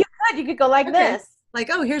face. Yeah, you could. You could go like this. Like,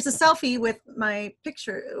 oh, here's a selfie with my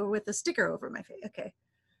picture or with a sticker over my face. Okay.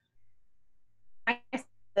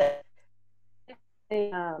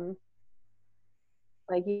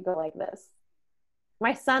 Like you go like this.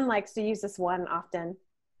 My son likes to use this one often.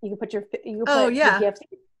 You can put your gift.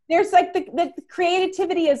 There's like the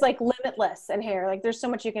creativity is like limitless in here. Like there's so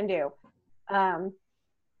much you can do.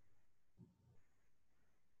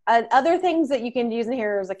 Other things that you can use in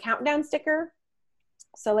here is a countdown sticker.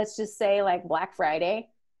 So let's just say like Black Friday.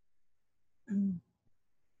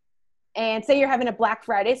 And say you're having a Black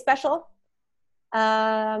Friday special.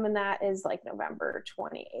 And that is like November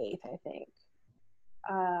 28th, I think.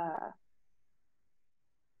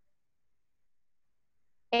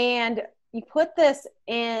 And you put this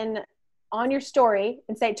on your story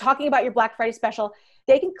and say, talking about your Black Friday special.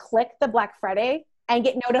 They can click the Black Friday and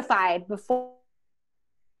get notified before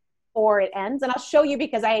it ends. And I'll show you,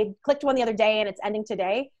 because I clicked one the other day and it's ending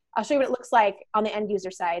today. I'll show you what it looks like on the end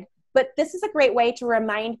user side. But this is a great way to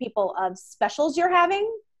remind people of specials you're having.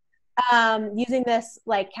 using this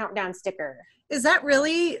like countdown sticker. Is that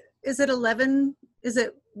really, is it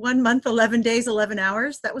 1 month, 11 days, 11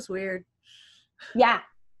 hours? That was weird. Yeah.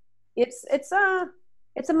 It's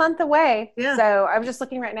a month away. Yeah. So I'm just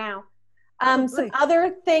looking right now. Some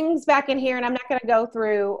other things back in here, and I'm not going to go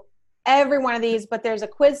through every one of these, but there's a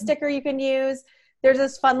quiz sticker you can use. There's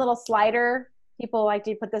this fun little slider. People like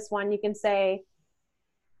to put this one. You can say,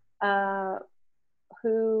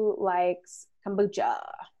 who likes kombucha?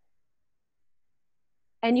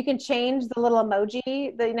 And you can change the little emoji.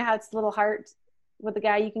 You know how it's the little heart with the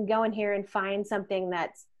guy? You can go in here and find something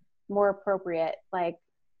that's more appropriate, like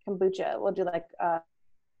kombucha. We'll do like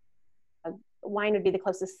wine would be the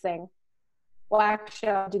closest thing. Well, actually,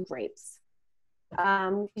 I'll do grapes.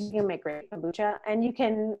 You can make grape kombucha, and you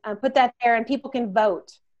can put that there, and people can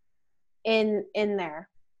vote in there.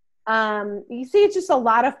 You see, it's just a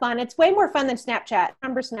lot of fun. It's way more fun than Snapchat.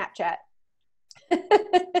 Remember Snapchat?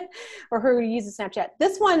 Or who uses Snapchat?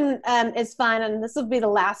 This one is fun, and this will be the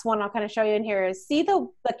last one I'll kind of show you in here. Is see the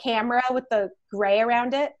camera with the gray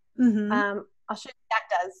around it? Mm-hmm. I'll show you what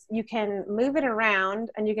that does. You can move it around,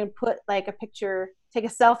 and you can put like a picture, take a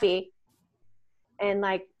selfie, and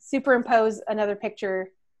like superimpose another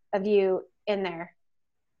picture of you in there,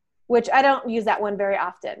 which I don't use that one very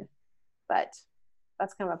often, but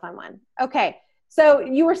that's kind of a fun one. Okay. So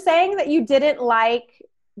you were saying that you didn't like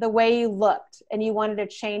the way you looked and you wanted to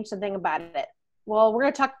change something about it. Well, we're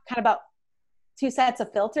going to talk kind of about 2 sets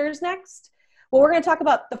of filters next. Well, we're going to talk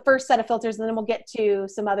about the first set of filters, and then we'll get to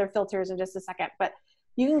some other filters in just a second, but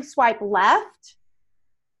you can swipe left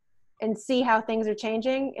and see how things are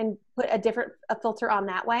changing and put a filter on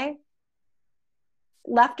that way.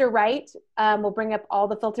 Left or right will bring up all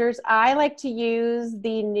the filters. I like to use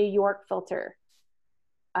the New York filter.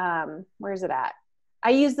 Where is it at? I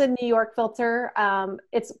use the New York filter.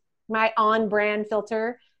 It's my on-brand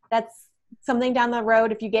filter. That's something down the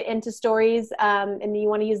road. If you get into stories and you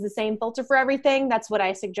want to use the same filter for everything, that's what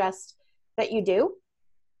I suggest that you do.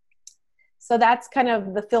 So that's kind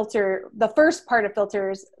of the filter, the first part of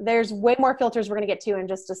filters. There's way more filters we're going to get to in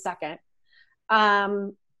just a second.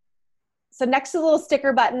 So next to the little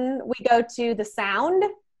sticker button, we go to the sound.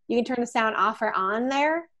 You can turn the sound off or on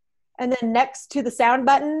there. And then next to the sound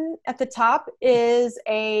button at the top is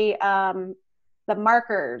the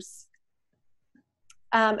markers.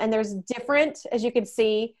 And there's different, as you can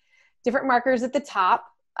see, different markers at the top.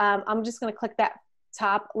 I'm just going to click that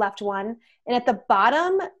top left one. And at the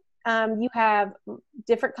bottom, you have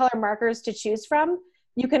different color markers to choose from.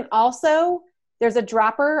 You can also, there's a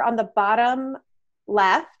dropper on the bottom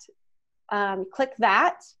left. Click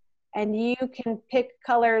that, and you can pick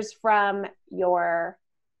colors from your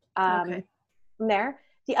from there.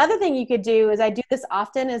 The other thing you could do is, I do this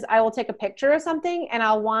often, is I will take a picture of something and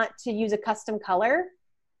I'll want to use a custom color.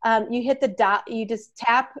 You hit the dot, you just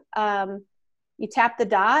tap, you tap the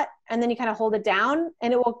dot, and then you kind of hold it down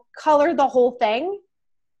and it will color the whole thing.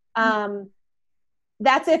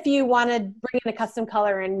 That's if you want to bring in a custom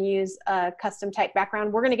color and use a custom type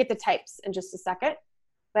background. We're going to get to types in just a second,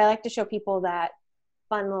 but I like to show people that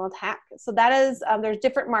fun little hack. So that is, there's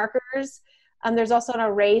different markers. There's also an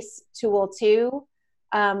erase tool too.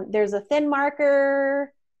 There's a thin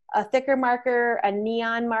marker, a thicker marker, a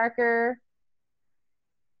neon marker.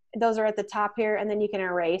 Those are at the top here, and then you can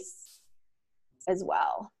erase as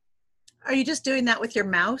well. Are you just doing that with your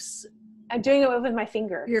mouse? I'm doing it with my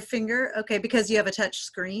finger. Your finger? Okay, because you have a touch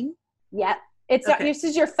screen? Yeah. This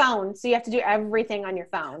is your phone, so you have to do everything on your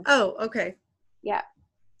phone. Oh, okay. Yeah.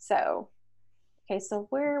 So, okay, so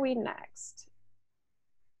where are we next?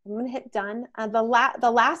 I'm going to hit done. The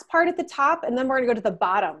last part at the top, and then we're going to go to the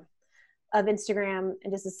bottom of Instagram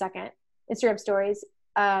in just a second. Instagram stories.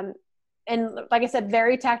 And like I said,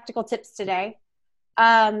 very tactical tips today.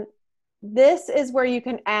 This is where you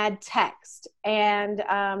can add text, and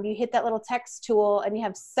you hit that little text tool and you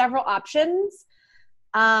have several options.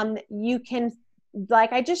 You can,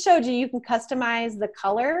 like I just showed you, you can customize the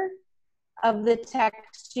color of the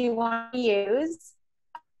text you want to use.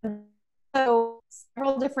 So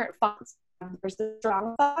several different fonts. There's the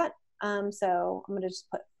strong font. So I'm going to just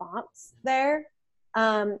put fonts there.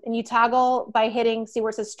 And you toggle by hitting, see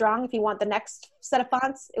where it says strong. If you want the next set of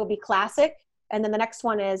fonts, it will be classic. And then the next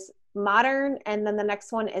one is modern. And then the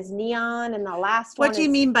next one is neon. And the last one What do you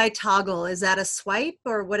mean by toggle? Is that a swipe,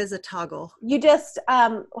 or what is a toggle? You just,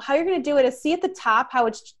 how you're going to do it is see at the top how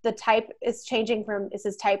the type is changing from, it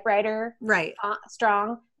says typewriter, right?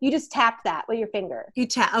 Strong. You just tap that with your finger. You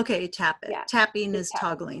tap, okay, you tap it. Yeah. Tapping is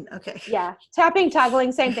toggling, okay. Yeah, tapping,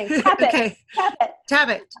 toggling, same thing. Tap it, okay. tap it. Tap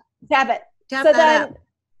it. Tap it. Tap so that then, up.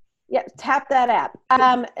 Yep, tap that app.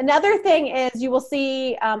 Another thing is you will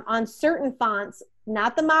see on certain fonts,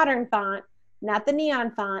 not the modern font, not the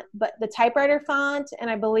neon font, but the typewriter font, and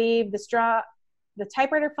I believe the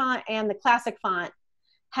typewriter font and the classic font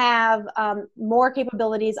have more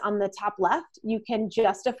capabilities on the top left. You can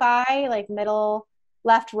justify like middle,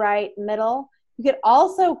 left, right, middle. You could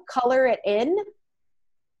also color it in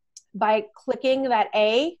by clicking that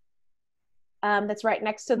A that's right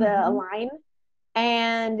next to the line.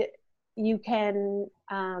 And you can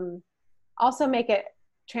also make it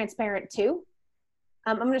transparent too.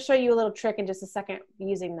 I'm going to show you a little trick in just a second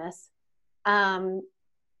using this.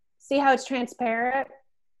 See how it's transparent?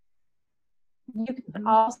 You can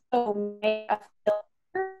also make a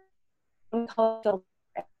filter.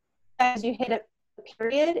 As you hit a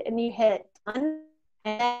period and you hit done,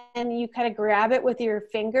 and you kind of grab it with your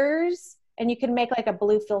fingers, and you can make like a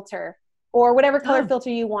blue filter or whatever color filter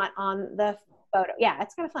you want on the photo. Yeah,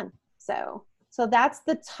 it's kind of fun. So that's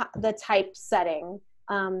the type setting.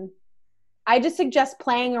 I just suggest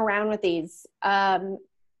playing around with these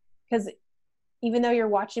because even though you're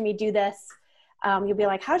watching me do this, you'll be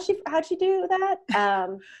like, how'd she do that?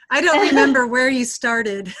 I don't remember where you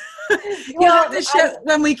started.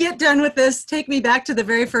 When we get done with this, take me back to the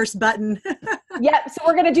very first button. Yep. So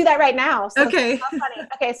we're going to do that right now. So okay. It's not funny.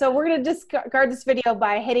 Okay. So we're going to discard this video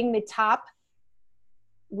by hitting the top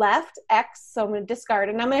left X. So I'm going to discard,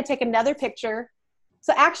 and I'm going to take another picture.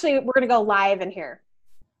 So actually we're going to go live in here.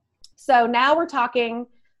 So now we're talking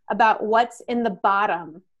about what's in the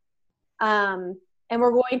bottom. And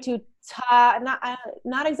we're going to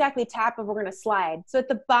not exactly tap, but we're going to slide. So at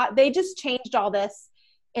the bottom, they just changed all this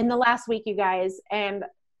in the last week, you guys. And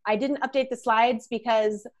I didn't update the slides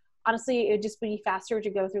because honestly, it would just be faster to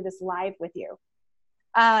go through this live with you.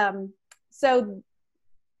 So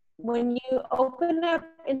when you open up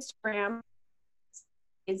Instagram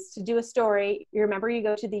is to do a story, you remember you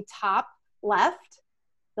go to the top left,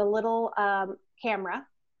 the little camera,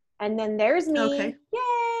 and then there's me. Okay.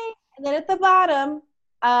 Yay! And then at the bottom,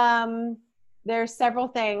 there's several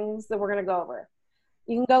things that we're going to go over.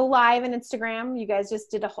 You can go live in Instagram. You guys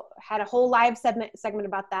just had a whole live segment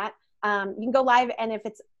about that. You can go live, and if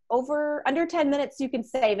it's under 10 minutes, you can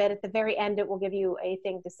save it. At the very end, it will give you a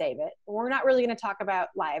thing to save it. We're not really going to talk about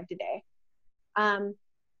live today.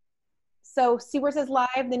 So see where it says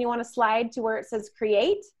live, then you want to slide to where it says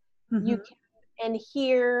create. You can, and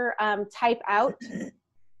here, type out.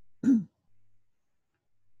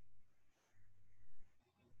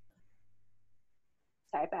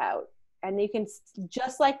 Type out. And you can,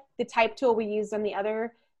 just like the type tool we used on the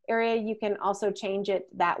other area, you can also change it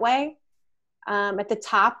that way. At the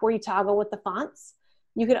top where you toggle with the fonts.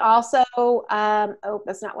 You can also, oh,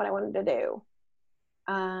 that's not what I wanted to do.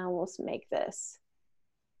 We'll make this.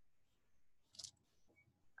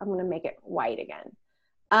 I'm going to make it white again.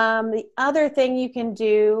 The other thing you can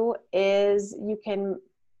do is you can,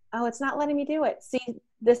 oh, it's not letting me do it. See,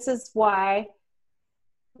 this is why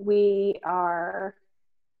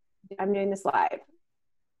I'm doing this live.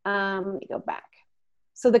 Let me go back.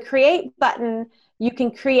 So the create button, you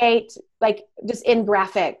can create like just in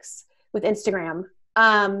graphics with Instagram.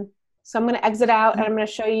 So I'm going to exit out and I'm going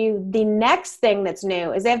to show you the next thing that's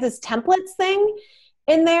new is they have this templates thing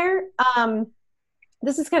in there.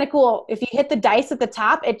 This is kind of cool. If you hit the dice at the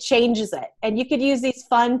top, it changes it. And you could use these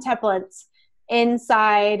fun templates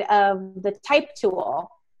inside of the type tool.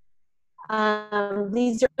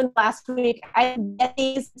 These are last week. I didn't get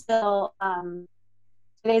these till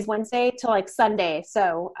today's Wednesday till like Sunday.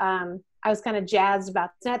 So I was kind of jazzed about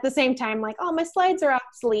this. And at the same time, like, oh, my slides are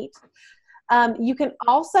obsolete. You can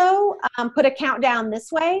also put a countdown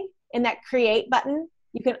this way in that create button.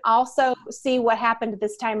 You can also see what happened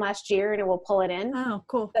this time last year and it will pull it in. Oh,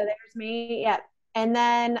 cool. So there's me. Yep. And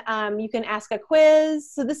then you can ask a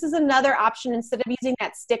quiz. So this is another option. Instead of using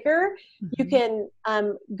that sticker, you can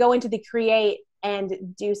go into the create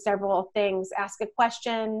and do several things. Ask a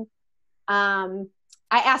question.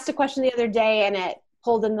 I asked a question the other day and it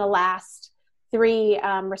pulled in the last 3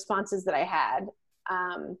 responses that I had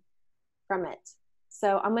from it.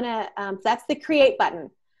 So I'm going to, that's the create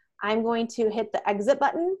button. I'm going to hit the exit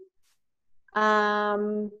button.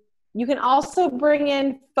 You can also bring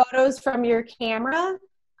in photos from your camera.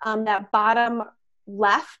 That bottom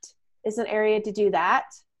left is an area to do that.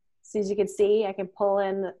 So as you can see, I can pull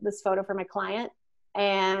in this photo for my client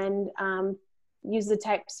and use the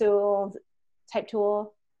type tool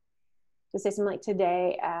to say something like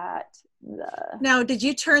today at the... Now, did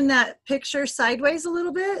you turn that picture sideways a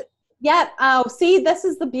little bit? Yeah. Oh, see, this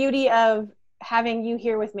is the beauty of having you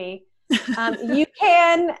here with me. You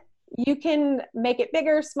can You can make it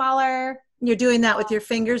bigger, smaller. You're doing that with your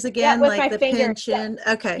fingers again, yeah, with like my the fingers. pinch in?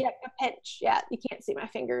 Okay. Yeah, a pinch. Yeah, you can't see my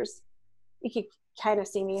fingers. You can kind of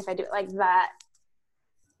see me if I do it like that.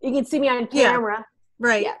 You can see me on camera. Yeah,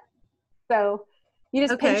 right. Yeah. So you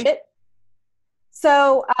just Okay. pinch it.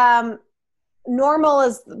 So normal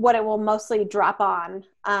is what it will mostly drop on.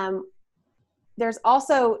 There's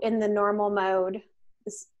also in the normal mode,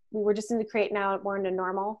 we were just in the create, now we're into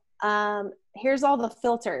normal. Here's all the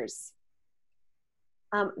filters.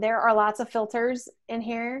 There are lots of filters in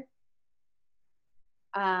here.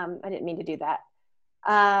 I didn't mean to do that.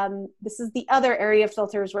 This is the other area of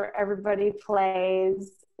filters where everybody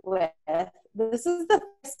plays with. This is the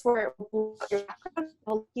place where it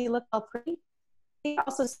will you look all pretty. It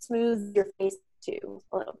also smooths your face too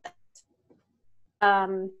a little bit.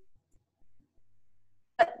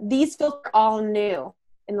 But these filters are all new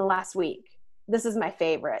in the last week. This is my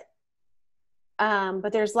favorite.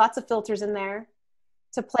 But there's lots of filters in there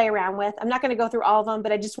to play around with. I'm not going to go through all of them,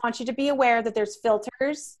 but I just want you to be aware that there's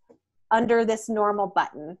filters under this normal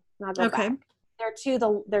button. And I'll go back.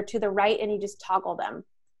 They're to the right, and you just toggle them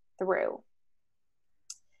through.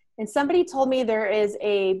 And somebody told me there is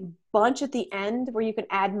a bunch at the end where you can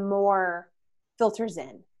add more filters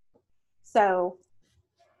in. So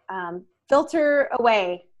filter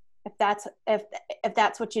away if that's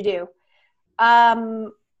what you do.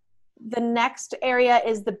 The next area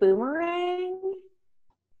is the boomerang.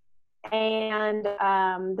 And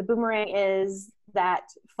the boomerang is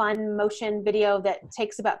that fun motion video that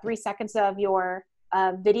takes about 3 seconds of your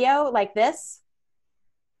video, like this.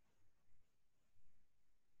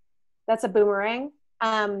 That's a boomerang.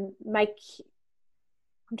 I'm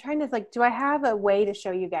trying to do I have a way to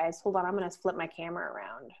show you guys? Hold on, I'm going to flip my camera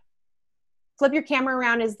around. Flip your camera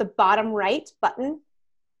around is the bottom right button.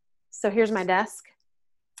 So here's my desk.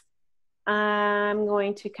 I'm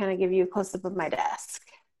going to kind of give you a close-up of my desk.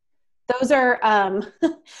 Those are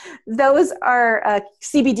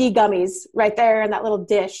CBD gummies right there in that little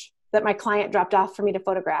dish that my client dropped off for me to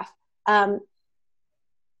photograph.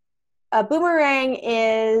 A boomerang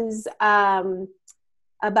is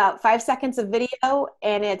about 5 seconds of video,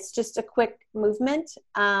 and it's just a quick movement.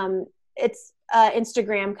 It's an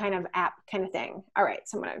Instagram kind of app kind of thing. All right,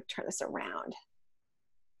 so I'm going to turn this around.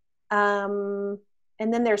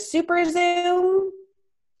 And then there's super zoom.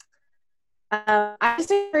 I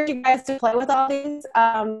just encourage you guys to play with all these.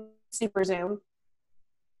 Super zoom.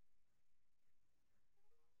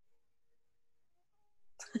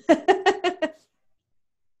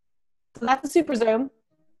 So that's a super zoom.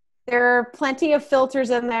 There are plenty of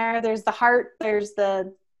filters in there. There's the heart. There's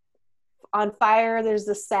the on fire. There's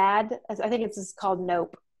the sad. I think it's just called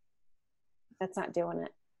nope. That's not doing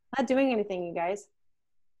it. Not doing anything, you guys.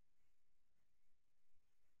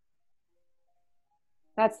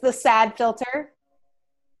 That's the sad filter.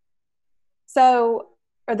 So,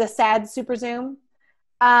 or the sad super zoom.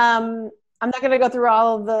 I'm not going to go through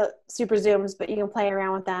all of the super zooms, but you can play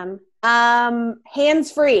around with them.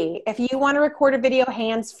 Hands-free. If you want to record a video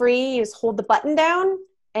hands-free, you just hold the button down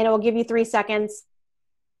and it will give you 3 seconds.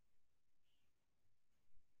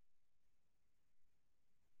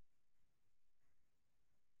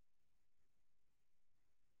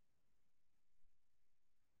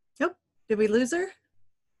 Nope. Did we lose her?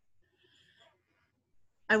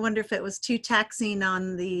 I wonder if it was too taxing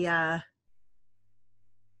on the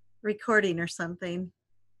recording or something.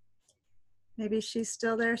 Maybe she's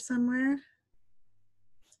still there somewhere.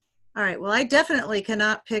 All right, well, I definitely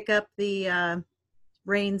cannot pick up the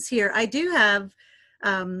reins here. I do have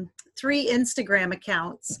 3 Instagram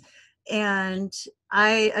accounts, and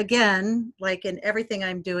I, again, like in everything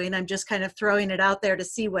I'm doing, I'm just kind of throwing it out there to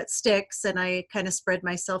see what sticks, and I kind of spread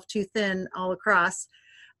myself too thin all across.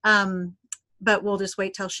 But we'll just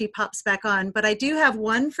wait till she pops back on. But I do have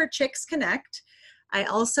one for Chicks Connect. I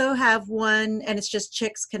also have one, and it's just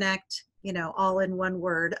Chicks Connect, you know, all in one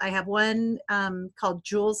word. I have one called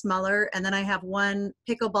Jules Muller, and then I have one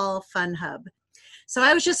Pickleball Fun Hub. So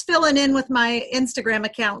I was just filling in with my Instagram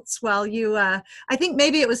accounts while you, I think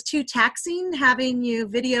maybe it was too taxing having you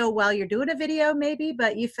video while you're doing a video maybe,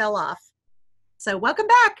 but you fell off. So welcome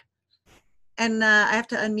back. And I have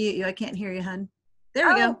to unmute you. I can't hear you, hun. There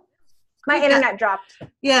we go. My internet dropped.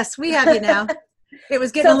 Yes, we have you now. It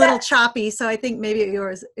was getting a little choppy, so I think maybe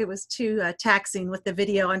it was too taxing with the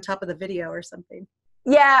video on top of the video or something.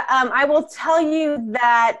 Yeah, I will tell you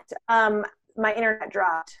that my internet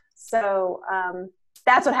dropped. So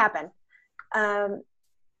that's what happened.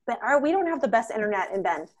 But we don't have the best internet in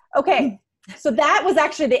Bend. Okay, so that was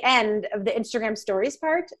actually the end of the Instagram stories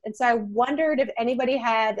part. And so I wondered if anybody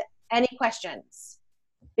had any questions,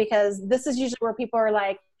 because this is usually where people are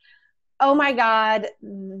like, Oh my God,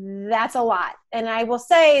 that's a lot. And I will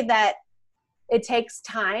say that it takes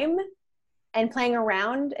time and playing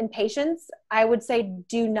around and patience. I would say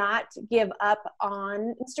do not give up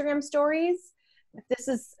on Instagram stories. This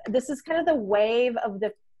is kind of the wave of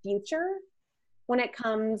the future when it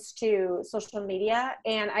comes to social media.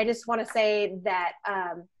 And I just want to say that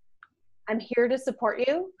I'm here to support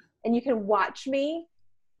you, and you can watch me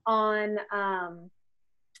on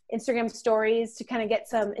Instagram stories to kind of get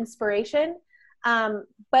some inspiration.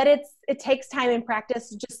 But it takes time and practice,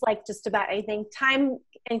 just like just about anything, time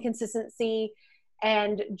and consistency,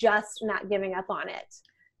 and just not giving up on it.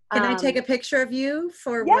 Can I take a picture of you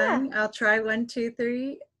for one? I'll try 1, 2,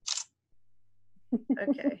 3.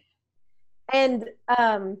 Okay. And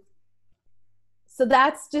so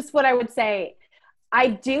that's just what I would say. I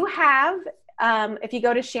do have, if you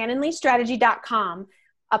go to shannonleestrategy.com,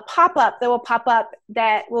 a pop-up that will pop up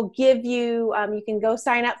that will give you, you can go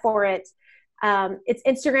sign up for it. It's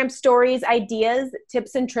Instagram stories, ideas,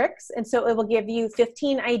 tips, and tricks. And so it will give you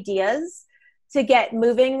 15 ideas to get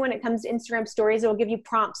moving when it comes to Instagram stories. It will give you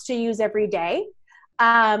prompts to use every day.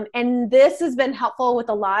 And this has been helpful with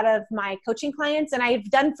a lot of my coaching clients. And I've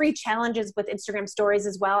done free challenges with Instagram stories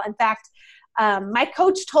as well. In fact, my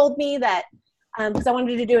coach told me that, because I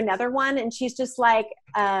wanted to do another one, and she's just like,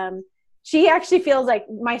 she actually feels like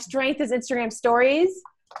my strength is Instagram stories,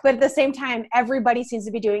 but at the same time, everybody seems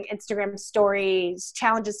to be doing Instagram stories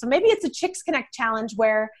challenges. So maybe it's a Chicks Connect challenge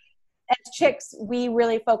where as chicks, we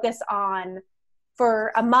really focus on,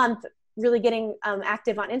 for a month, really getting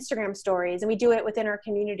active on Instagram stories, and we do it within our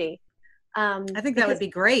community. I think that would be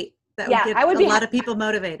great. That would get a lot of people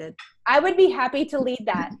motivated. I would be happy to lead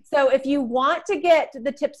that. So if you want to get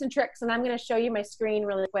the tips and tricks, and I'm going to show you my screen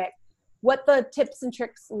really quick, what the tips and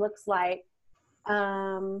tricks looks like.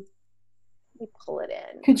 Let me pull it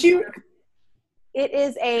in. Could you? It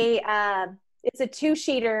is it's a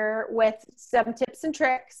 2-sheeter with some tips and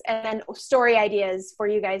tricks and story ideas for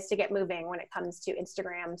you guys to get moving when it comes to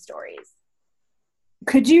Instagram stories.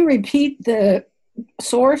 Could you repeat the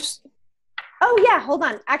source? Oh yeah, hold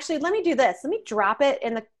on. Actually, let me do this. Let me drop it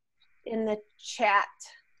in the chat.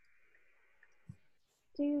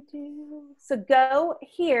 So go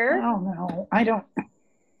here. Oh no, I don't.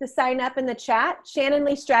 To sign up in the chat,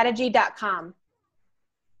 shannonleestrategy.com.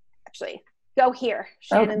 Actually, go here,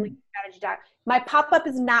 shannonleestrategy.com. My pop-up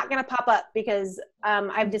is not going to pop up because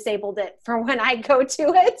I've disabled it for when I go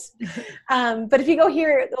to it. But if you go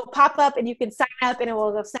here, it will pop up and you can sign up, and it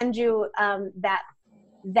will send you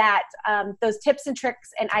those tips and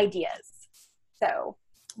tricks and ideas. So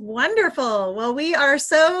wonderful. Well, we are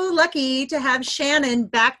so lucky to have Shannon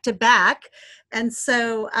back to back. And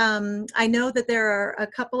so I know that there are a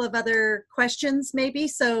couple of other questions maybe.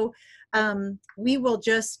 So we will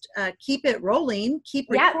just keep it rolling, keep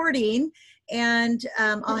recording, and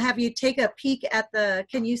I'll have you take a peek at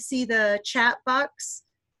can you see the chat box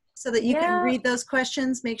so that you can read those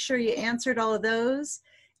questions, make sure you answered all of those.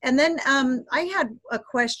 And then I had a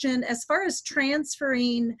question as far as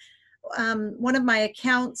transferring one of my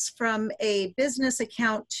accounts from a business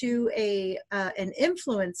account to an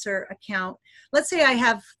influencer account. Let's say I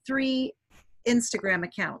have 3 Instagram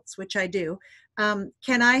accounts, which I do.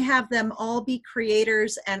 Can I have them all be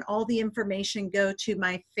creators and all the information go to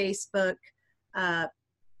my Facebook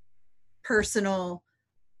personal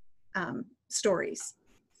stories?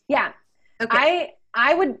 Yeah. Okay.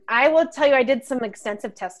 I will tell you, I did some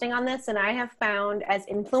extensive testing on this, and I have found as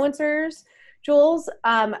influencers, Jules,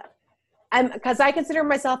 because I consider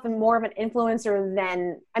myself more of an influencer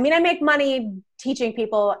than, I make money teaching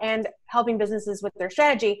people and helping businesses with their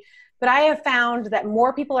strategy, but I have found that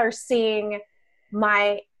more people are seeing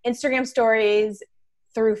my Instagram stories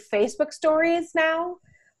through Facebook stories now.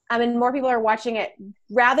 And more people are watching it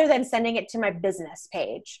rather than sending it to my business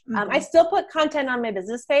page. I still put content on my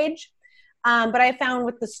business page, but I found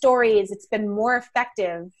with the stories, it's been more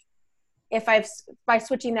effective by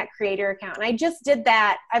switching that creator account. And I just did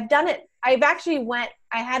that. I've done it. I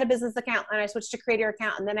had a business account and I switched to creator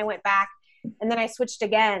account, and then I went back and then I switched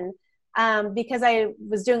again because I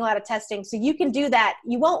was doing a lot of testing. So you can do that.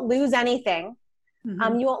 You won't lose anything.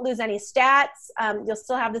 You won't lose any stats. You'll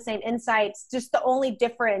still have the same insights. Just the only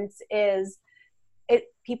difference is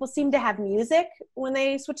people seem to have music when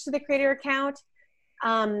they switch to the creator account,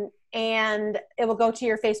 and it will go to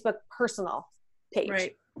your Facebook personal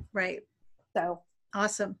page. Right. So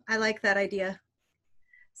awesome. I like that idea.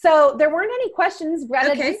 So there weren't any questions.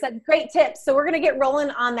 Greta just said great tips. So we're going to get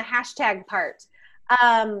rolling on the hashtag part.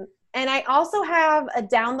 And I also have a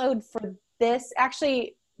download for this.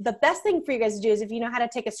 Actually, the best thing for you guys to do is if you know how to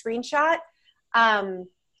take a screenshot,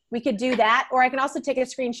 we could do that, or I can also take a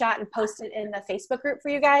screenshot and post it in the Facebook group for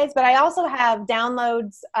you guys. But I also have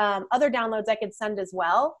downloads, other downloads I could send as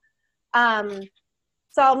well.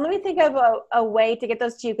 So let me think of a way to get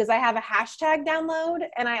those to you, because I have a hashtag download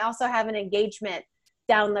and I also have an engagement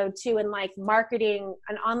download too, and like marketing,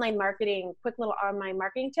 an online marketing, quick little online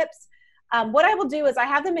marketing tips. What I will do is I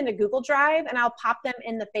have them in a Google Drive and I'll pop them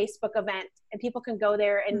in the Facebook event, and people can go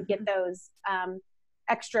there and get those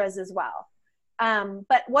extras as well.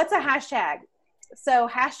 But what's a hashtag? So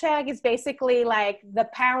hashtag is basically like the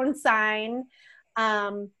pound sign.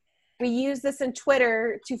 We use this in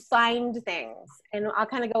Twitter to find things, and I'll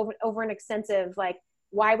kind of go over an extensive, like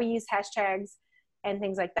why we use hashtags and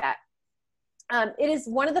things like that. It is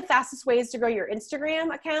one of the fastest ways to grow your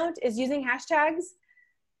Instagram account is using hashtags.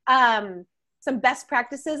 Some best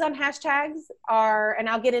practices on hashtags are, and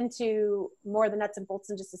I'll get into more of the nuts and bolts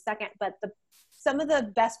in just a second, but some of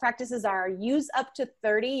the best practices are use up to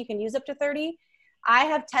 30. You can use up to 30. I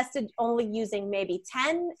have tested only using maybe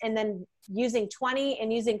 10 and then using 20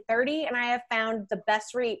 and using 30. And I have found the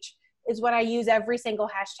best reach is what I use every single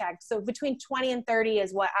hashtag. So between 20 and 30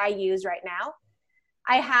 is what I use right now.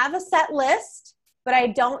 I have a set list, but I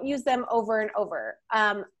don't use them over and over.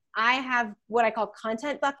 I have what I call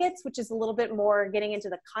content buckets, which is a little bit more getting into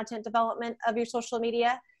the content development of your social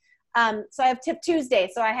media. So I have Tip Tuesday.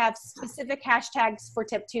 So I have specific hashtags for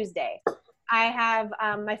Tip Tuesday. I have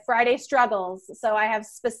my Friday struggles. So I have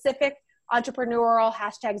specific entrepreneurial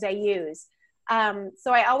hashtags I use.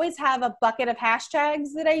 So I always have a bucket of hashtags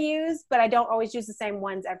that I use, but I don't always use the same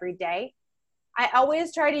ones every day. I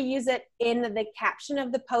always try to use it in the caption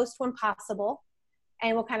of the post when possible.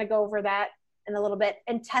 And we'll kind of go over that in a little bit.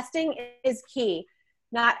 And testing is key.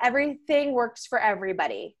 Not everything works for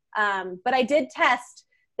everybody. But I did test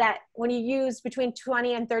that when you use between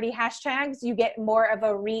 20 and 30 hashtags, you get more of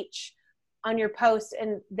a reach on your post,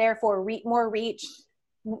 and therefore more reach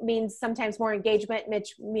means sometimes more engagement,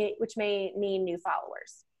 which may mean new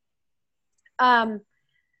followers.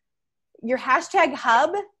 Your hashtag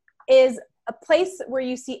hub is a place where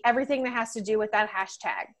you see everything that has to do with that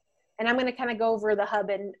hashtag. And I'm going to kind of go over the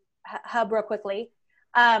hub real quickly.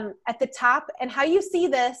 At the top, and how you see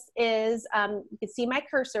this is, you can see my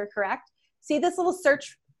cursor, correct? See this little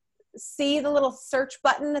search, see the little search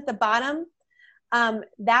button at the bottom?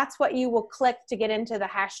 That's what you will click to get into the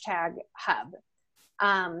hashtag hub.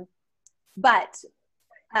 But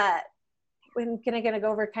we're gonna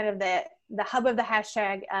go over kind of the hub of the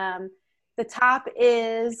hashtag. The top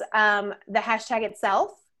is the hashtag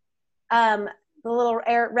itself. The little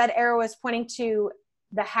red arrow is pointing to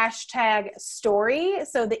the hashtag story.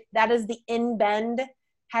 So that is the in-bend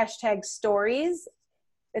hashtag stories.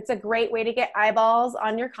 It's a great way to get eyeballs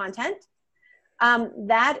on your content.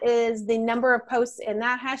 That is the number of posts in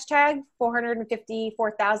that hashtag,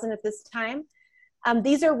 454,000 at this time.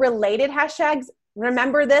 These are related hashtags.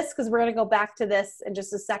 Remember this, because we're going to go back to this in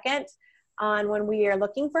just a second on when we are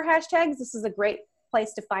looking for hashtags. This is a great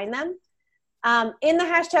place to find them. In the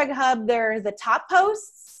hashtag hub, there are the top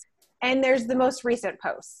posts and there's the most recent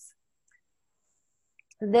posts.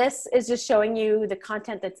 This is just showing you the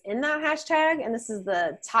content that's in that hashtag, and this is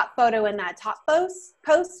the top photo in that top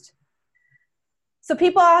post. So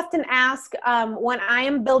people often ask, when I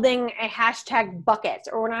am building a hashtag bucket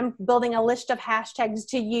or when I'm building a list of hashtags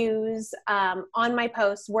to use on my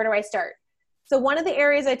posts, where do I start? So one of the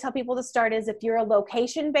areas I tell people to start is if you're a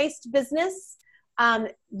location-based business,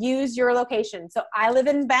 use your location. So I live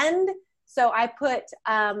in Bend, so I put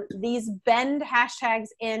these Bend hashtags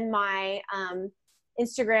in my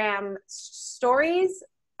Instagram stories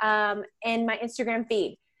and my Instagram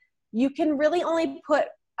feed. You can really only put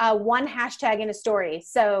one hashtag in a story.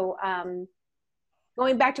 So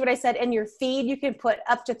going back to what I said, in your feed, you can put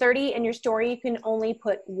up to 30. In your story, you can only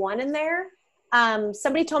put one in there.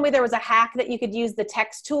 Somebody told me there was a hack that you could use the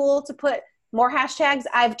text tool to put more hashtags.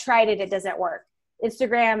 I've tried it. It doesn't work.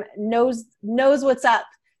 Instagram knows what's up.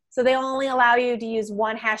 So they only allow you to use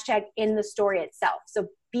one hashtag in the story itself. So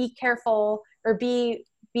be careful, or be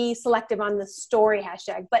selective on the story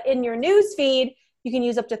hashtag. But in your news feed, you can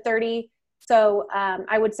use up to 30. So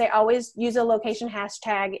I would say always use a location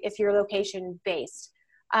hashtag if you're location based.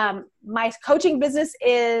 My coaching business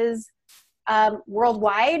is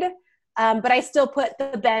worldwide, but I still put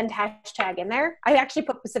the Bend hashtag in there. I actually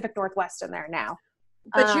put Pacific Northwest in there now.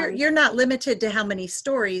 But you're not limited to how many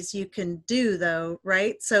stories you can do though,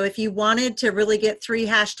 right? So if you wanted to really get 3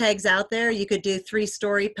 hashtags out there, you could do 3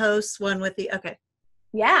 story posts, one with the, okay.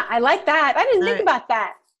 Yeah, I like that. I didn't think about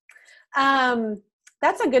that.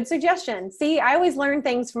 That's a good suggestion. See, I always learn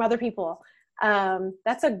things from other people.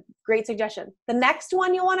 That's a great suggestion. The next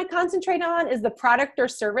one you want to concentrate on is the product or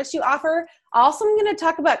service you offer. Also, I'm going to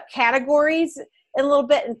talk about categories in a little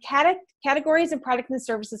bit, and categories and product and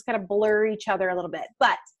services kind of blur each other a little bit.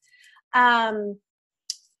 But I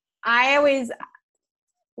always,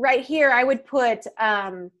 right here, I would put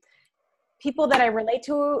people that I relate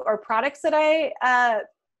to or products that I,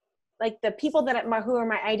 like the people that who are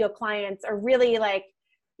my ideal clients are really like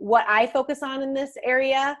what I focus on in this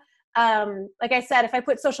area. Like I said, if I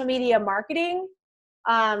put social media marketing,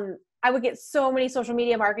 I would get so many social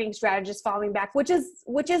media marketing strategists following back, which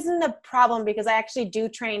isn't a problem because I actually do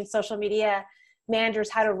train social media managers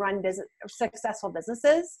how to run successful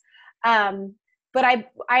businesses. But I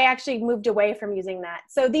actually moved away from using that.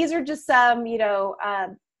 So these are just some,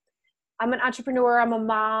 I'm an entrepreneur, I'm a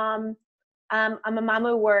mom, I'm a mom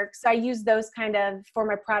who works. So I use those kind of for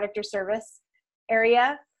my product or service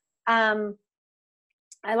area.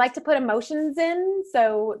 I like to put emotions in.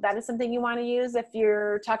 So that is something you want to use. If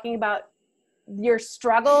you're talking about your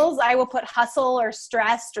struggles, I will put hustle or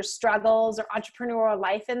stressed or struggles or entrepreneurial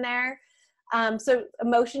life in there. So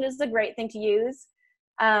emotion is a great thing to use.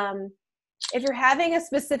 If you're having a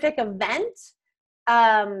specific event,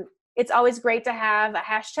 it's always great to have a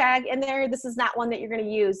hashtag in there. This is not one that you're going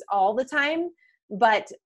to use all the time, but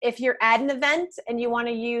if you're at an event and you want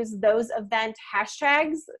to use those event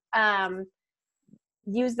hashtags,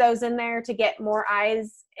 use those in there to get more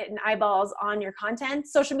eyes and eyeballs on your content.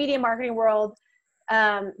 Social media marketing world,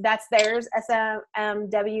 that's theirs,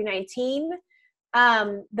 SMW19.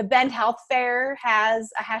 The Bend Health Fair has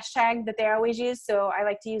a hashtag that they always use, so I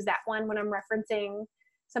like to use that one when I'm referencing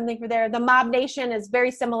something for there. The Mob Nation is very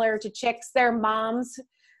similar to Chicks. They're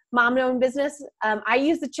mom-owned business. I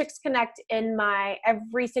use the Chicks Connect in my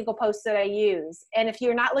every single post that I use. And if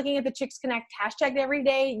you're not looking at the Chicks Connect hashtag every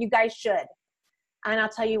day, you guys should. And I'll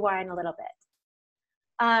tell you why in a little bit.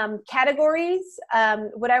 Categories,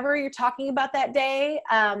 whatever you're talking about that day.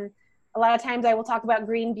 A lot of times I will talk about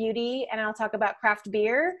green beauty and I'll talk about craft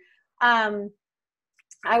beer.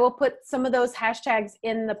 I will put some of those hashtags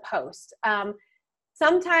in the post.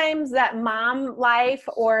 Sometimes that mom life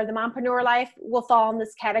or the mompreneur life will fall in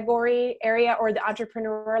this category area, or the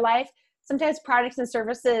entrepreneur life. Sometimes products and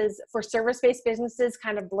services for service-based businesses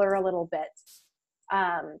kind of blur a little bit.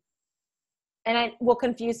 And it will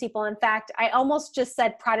confuse people. In fact, I almost just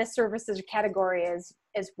said product services or category is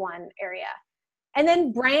one area. And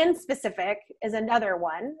then brand specific is another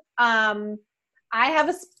one. I have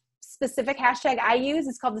a specific hashtag I use.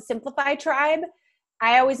 It's called the Simplify Tribe.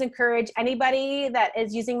 I always encourage anybody that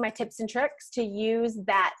is using my tips and tricks to use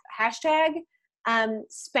that hashtag.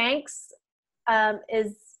 Spanx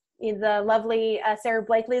is the lovely Sarah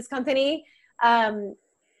Blakely's company.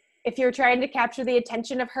 If you're trying to capture the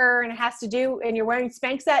attention of her and it has to do, and you're wearing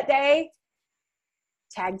Spanx that day,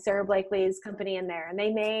 tag Sarah Blakely's company in there and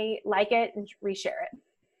they may like it and reshare it.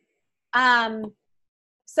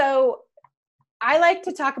 So I like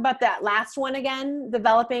to talk about that last one again,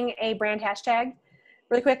 developing a brand hashtag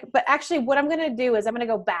really quick. But actually what I'm going to do is I'm going to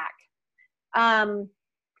go back.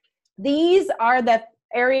 These are the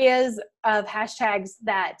areas of hashtags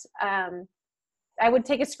that I would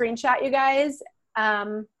take a screenshot, you guys.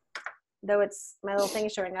 Though it's my little thing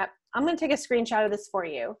is showing up. I'm going to take a screenshot of this for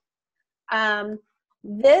you.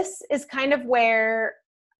 This is kind of where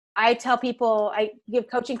I tell people, I give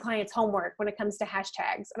coaching clients homework when it comes to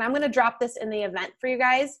hashtags. And I'm going to drop this in the event for you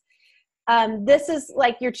guys. This is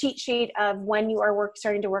like your cheat sheet of when you are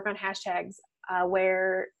starting to work on hashtags,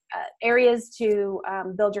 where areas to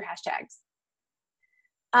build your hashtags.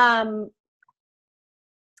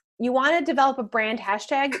 You want to develop a brand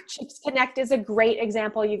hashtag. Chicks Connect is a great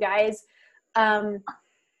example, you guys.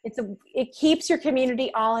 It keeps your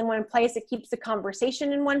community all in one place. It keeps the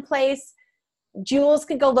conversation in one place. Jules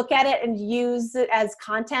can go look at it and use it as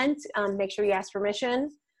content. Make sure you ask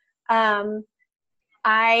permission.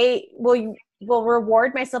 I will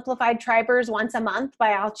reward my simplified tribers once a month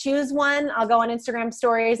I'll choose one. I'll go on Instagram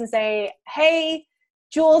stories and say, hey,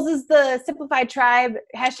 Jules is the Simplified Tribe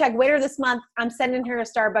hashtag winner this month. I'm sending her a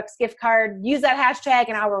Starbucks gift card. Use that hashtag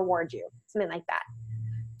and I'll reward you. Something like that.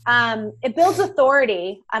 It builds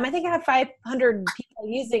authority. I think I have 500 people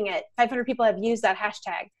using it. 500 people have used that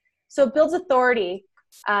hashtag. So it builds authority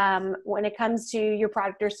when it comes to your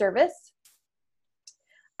product or service.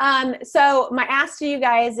 So my ask to you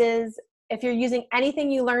guys is, if you're using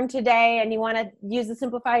anything you learned today and you want to use the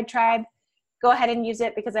Simplified Tribe, go ahead and use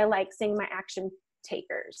it because I like seeing my action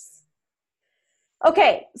takers.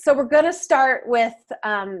 Okay, so we're going to start with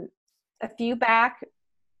a few back.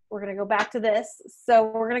 We're going to go back to this. So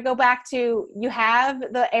we're going to go back to, you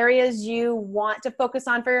have the areas you want to focus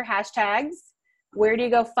on for your hashtags. Where do you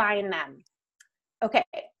go find them? Okay,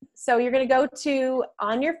 so you're going to go to,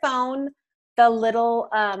 on your phone, the little,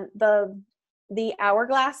 the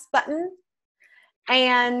hourglass button,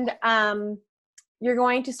 and you're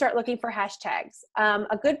going to start looking for hashtags.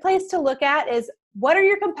 A good place to look at is, what are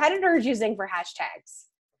your competitors using for hashtags?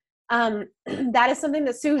 That is something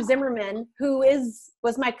that Sue Zimmerman, who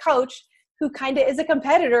was my coach, who kind of is a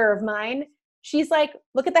competitor of mine, she's like,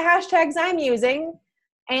 look at the hashtags I'm using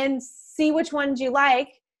and see which ones you like.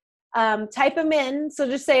 Type them in. So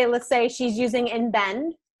just say, let's say she's using in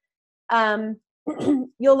Bend.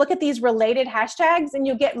 You'll look at these related hashtags and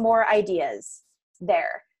you'll get more ideas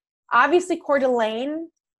there. Obviously, Coeur d'Alene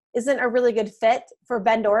isn't a really good fit for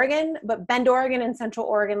Bend, Oregon, but Bend, Oregon and Central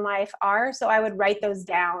Oregon Life are. So I would write those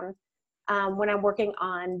down when I'm working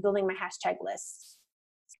on building my hashtag lists.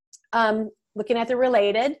 Looking at the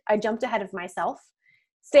related, I jumped ahead of myself.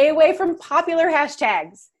 Stay away from popular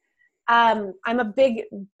hashtags. I'm a big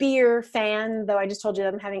beer fan, though I just told you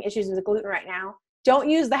that I'm having issues with the gluten right now. Don't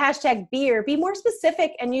use the hashtag beer. Be more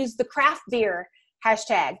specific and use the craft beer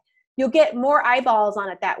hashtag. You'll get more eyeballs on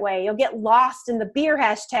it that way. You'll get lost in the beer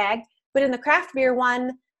hashtag, but in the craft beer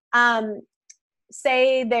one,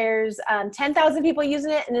 say there's 10,000 people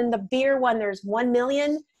using it, and in the beer one, there's 1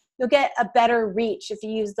 million. You'll get a better reach if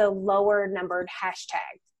you use the lower numbered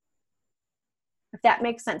hashtag. If that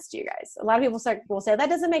makes sense to you guys. A lot of people will say, that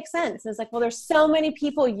doesn't make sense. And it's like, well, there's so many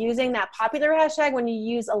people using that popular hashtag. When you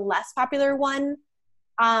use a less popular one,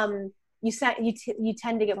 you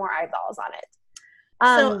tend to get more eyeballs on it.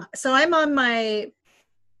 So I'm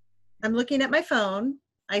looking at my phone.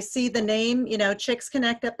 I see the name, Chicks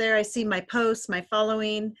Connect up there. I see my posts, my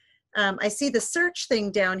following. I see the search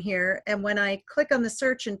thing down here. And when I click on the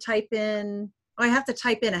search and type in, I have to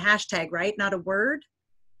type in a hashtag, right? Not a word.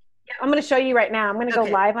 Yeah, I'm going to show you right now. I'm going to go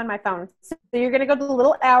live on my phone. So you're going to go to the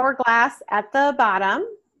little hourglass at the bottom.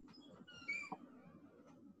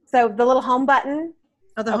 So the little home button.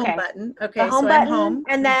 Oh, the home button. Okay, the home so button, I'm home.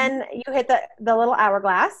 And then you hit the little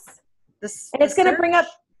hourglass. And it's going to bring up,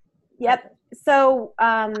 yep. So,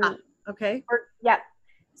 okay. Yep.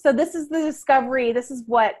 So this is the discovery. This is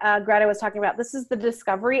what Greta was talking about. This is the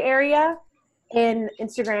discovery area in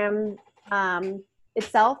Instagram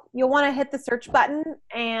itself. You'll want to hit the search button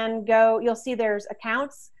and go, you'll see there's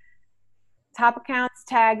accounts, top accounts,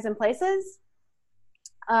 tags, and places.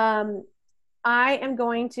 I am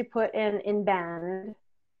going to put in Bend.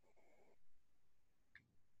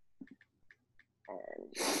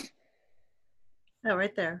 Oh,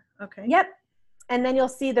 right there. Okay. Yep. And then you'll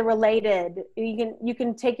see the related. You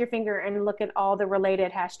can take your finger and look at all the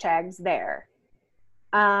related hashtags there.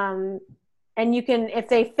 And you can, if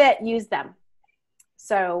they fit, use them.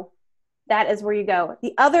 So that is where you go.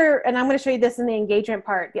 The other, and I'm going to show you this in the engagement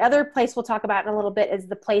part. The other place we'll talk about in a little bit is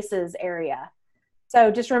the places area.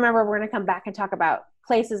 So just remember, we're going to come back and talk about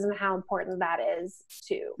places and how important that is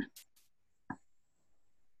too.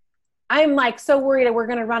 I'm like so worried that we're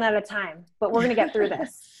going to run out of time, but we're going to get through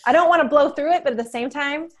this. I don't want to blow through it, but at the same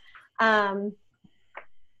time,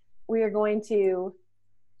 we are going to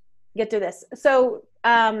get through this. So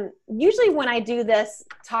usually when I do this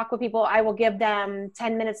talk with people, I will give them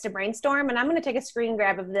 10 minutes to brainstorm, and I'm going to take a screen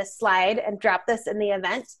grab of this slide and drop this in the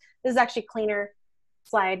event. This is actually a cleaner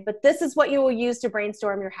slide, but this is what you will use to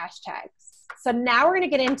brainstorm your hashtags. So now we're going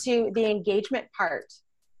to get into the engagement part.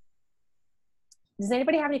 Does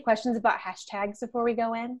anybody have any questions about hashtags before we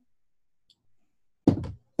go in?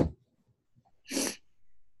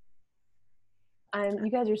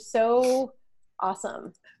 You guys are so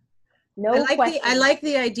awesome. No questions. I like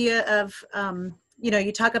the idea of,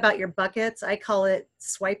 you talk about your buckets. I call it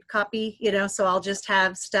swipe copy, so I'll just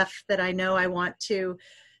have stuff that I know I want to.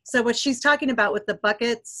 So what she's talking about with the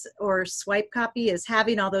buckets or swipe copy is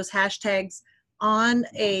having all those hashtags on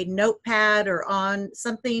a notepad or on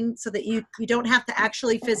something so that you don't have to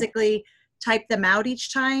actually physically type them out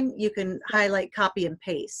each time. You can highlight, copy, and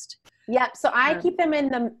paste. Yep. So I keep them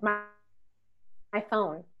in my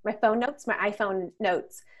phone notes, my iPhone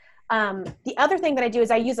notes. The other thing that I do is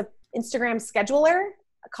I use an Instagram scheduler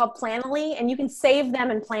called Planoly, and you can save them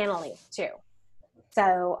in Planoly too.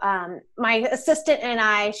 So my assistant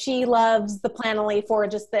and she loves the Planoly for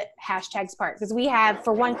just the hashtags part, because we have,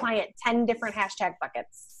 for one client, 10 different hashtag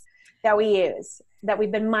buckets that we use, that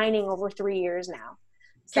we've been mining over 3 years now.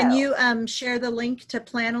 So, can you share the link to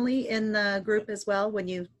Planoly in the group as well when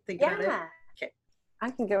you think about it? Yeah. Okay.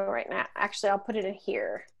 I can go right now. Actually, I'll put it in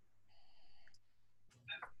here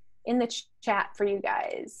in the chat for you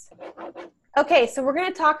guys. Okay, so we're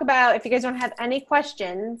going to talk about, if you guys don't have any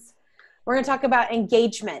questions, we're going to talk about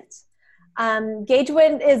engagement.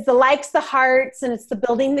 Engagement is the likes, the hearts, and it's the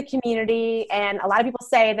building the community. And a lot of people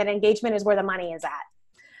say that engagement is where the money is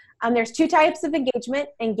at. There's two types of engagement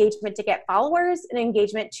to get followers and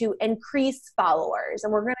engagement to increase followers.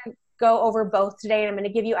 And we're going to go over both today, and I'm going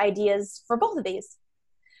to give you ideas for both of these.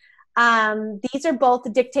 These are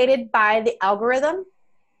both dictated by the algorithm.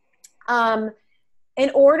 In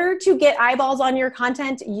order to get eyeballs on your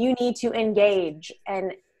content, you need to engage,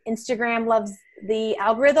 and Instagram loves the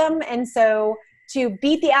algorithm. And so to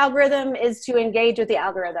beat the algorithm is to engage with the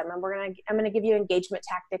algorithm. And I'm going to give you engagement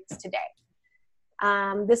tactics today.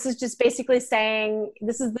 This is just basically saying,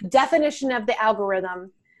 this is the definition of the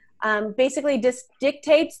algorithm. Basically just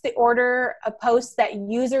dictates the order of posts that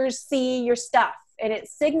users see your stuff. And it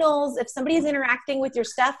signals if somebody is interacting with your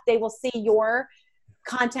stuff, they will see your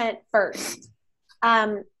content first.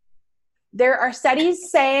 There are studies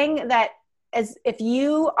saying that as if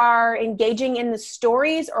you are engaging in the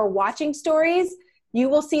stories or watching stories, you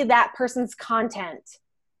will see that person's content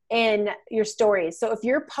in your stories. So if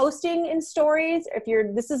you're posting in stories,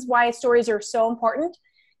 this is why stories are so important.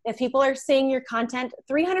 If people are seeing your content,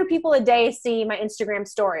 300 people a day see my Instagram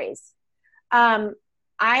stories.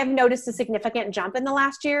 I have noticed a significant jump in the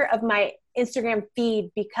last year of my Instagram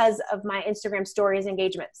feed because of my Instagram stories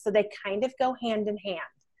engagement. So they kind of go hand in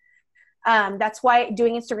hand. That's why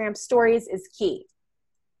doing Instagram stories is key.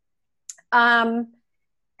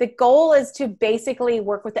 The goal is to basically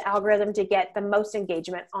work with the algorithm to get the most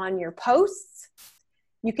engagement on your posts.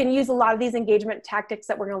 You can use a lot of these engagement tactics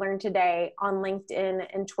that we're going to learn today on LinkedIn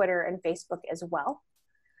and Twitter and Facebook as well.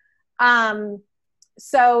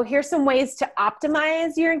 So here's some ways to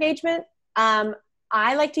optimize your engagement.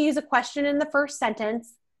 I like to use a question in the first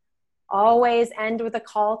sentence, always end with a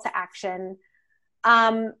call to action.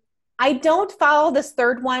 I don't follow this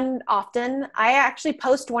third one often. I actually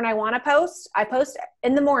post when I want to post. I post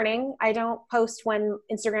in the morning. I don't post when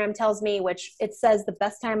Instagram tells me, which it says the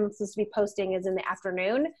best time I'm supposed to be posting is in the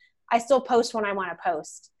afternoon. I still post when I want to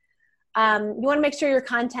post. You want to make sure your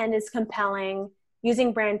content is compelling.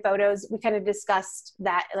 Using brand photos, we kind of discussed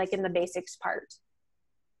that like in the basics part.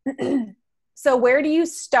 So where do you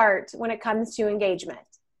start when it comes to engagement?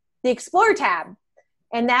 The Explore tab.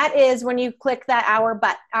 And that is when you click that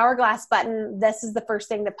hourglass button, this is the first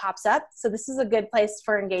thing that pops up. So this is a good place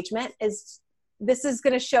for engagement. This is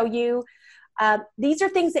going to show you, these are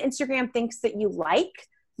things that Instagram thinks that you like.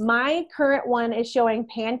 My current one is showing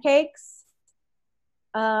pancakes,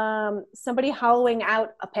 somebody hollowing out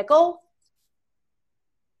a pickle.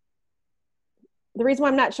 The reason why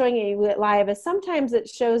I'm not showing you live is sometimes it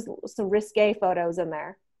shows some risque photos in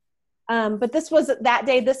there. But this was that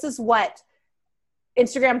day, this is what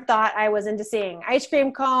Instagram thought I was into seeing. Ice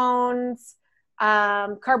cream cones,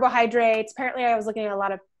 carbohydrates. Apparently I was looking at a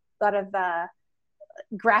lot of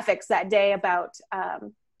graphics that day about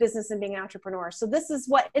business and being an entrepreneur. So this is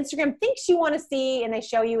what Instagram thinks you want to see, and they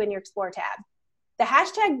show you in your Explore tab. The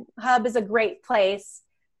hashtag hub is a great place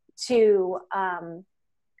to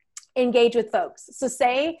engage with folks. So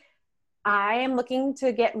say I am looking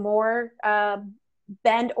to get more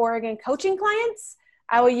Bend, Oregon coaching clients.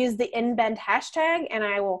 I will use the InBend hashtag, and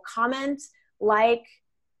I will comment, like,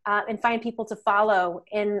 and find people to follow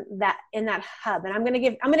in that hub. And I'm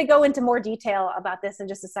going to go into more detail about this in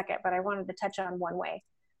just a second, but I wanted to touch on one way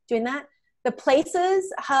doing that. The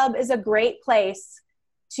Places hub is a great place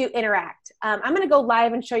to interact. I'm going to go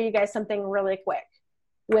live and show you guys something really quick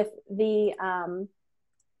with the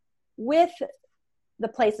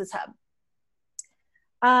Places hub.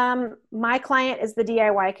 My client is the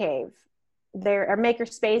DIY Cave. They're a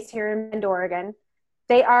makerspace here in Bend, Oregon.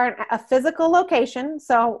 They are a physical location.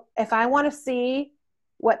 So if I want to see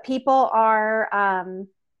what people are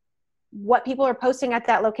posting at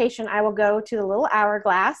that location, I will go to the little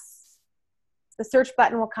hourglass. The search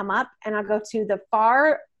button will come up, and I'll go to the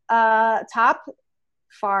far top,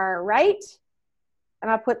 far right,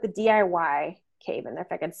 and I'll put the DIY Cave in there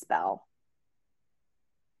if I can spell.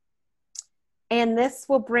 And this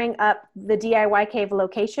will bring up the DIY Cave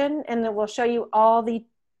location, and it will show you all the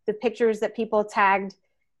pictures that people tagged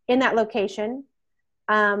in that location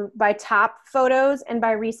by top photos and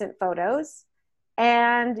by recent photos.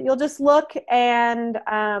 And you'll just look and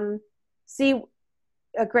see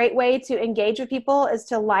a great way to engage with people is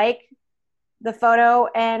to like the photo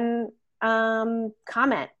and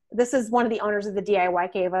comment. This is one of the owners of the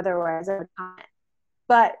DIY Cave, otherwise I would comment.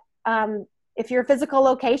 But if you're a physical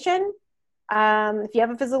location, if you have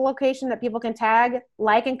a physical location that people can tag,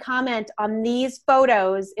 like, and comment on these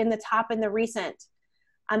photos in the top and the recent,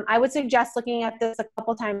 I would suggest looking at this a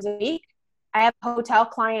couple times a week. I have a hotel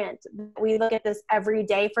client. We look at this every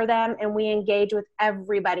day for them, and we engage with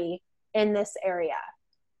everybody in this area.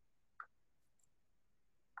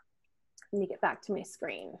 Let me get back to my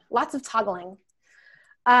screen. Lots of toggling.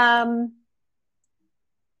 You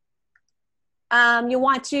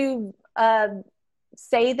want to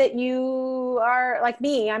say that you are like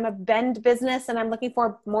me. I'm a Bend business and I'm looking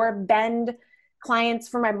for more Bend clients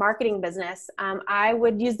for my marketing business. I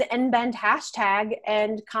would use the NBend hashtag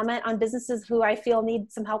and comment on businesses who I feel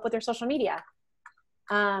need some help with their social media.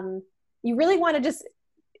 You really want to just,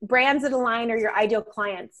 brands that align or your ideal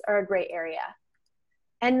clients are a great area.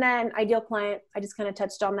 And then ideal client, I just kind of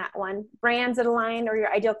touched on that one. Brands that align or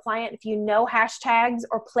your ideal client, if you know hashtags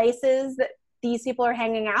or places that these people are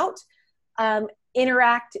hanging out,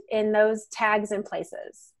 interact in those tags and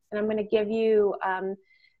places. And I'm going to give you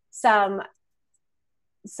some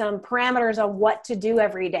parameters on what to do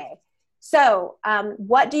every day. So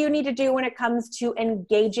what do you need to do when it comes to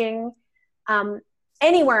engaging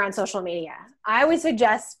anywhere on social media? I always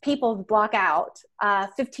suggest people block out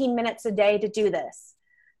 15 minutes a day to do this.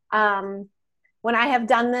 When I have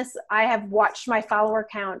done this, I have watched my follower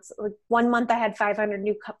counts. Like 1 month I had 500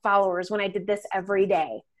 new followers when I did this every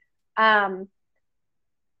day.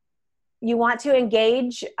 You want to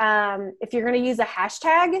engage, if you're going to use a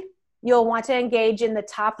hashtag, you'll want to engage in the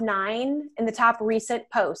top 9, in the top recent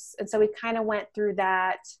posts. And so we kind of went through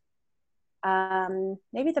that.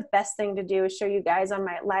 Maybe the best thing to do is show you guys on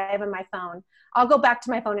my live on my phone. I'll go back to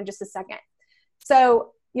my phone in just a second.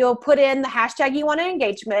 So you'll put in the hashtag you want to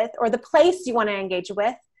engage with or the place you want to engage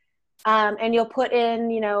with. And you'll put in,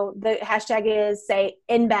 you know, the hashtag is say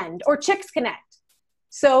in Bend or Chicks Connect.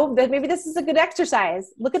 So maybe this is a good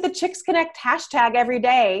exercise. Look at the Chicks Connect hashtag every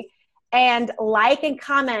day and like and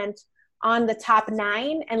comment on the top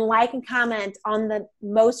 9 and like and comment on the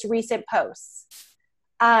most recent posts.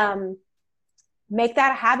 Make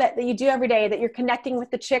that a habit that you do every day, that you're connecting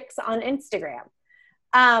with the chicks on Instagram.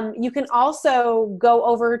 You can also go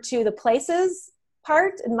over to the places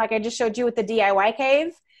part, and like I just showed you with the DIY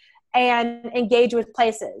cave, and engage with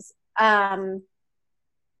places.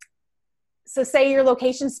 So say you're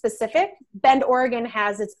location specific. Bend, Oregon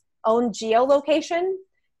has its own geolocation.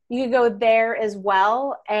 You can go there as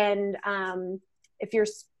well. And if you're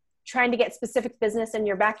trying to get specific business in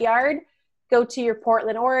your backyard, go to your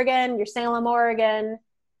Portland, Oregon, your Salem, Oregon,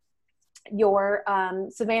 your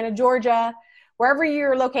Savannah, Georgia, wherever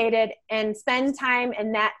you're located, and spend time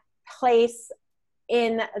in that place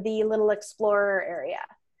in the little explorer area.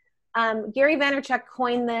 Gary Vaynerchuk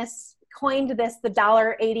coined this the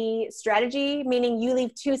 $1.80 strategy, meaning you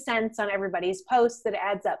leave 2 cents on everybody's post that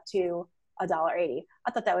adds up to $1.80.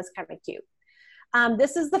 I thought that was kind of cute.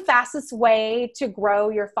 This is the fastest way to grow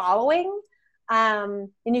your following. And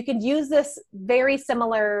you can use this very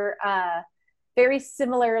similarly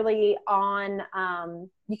on,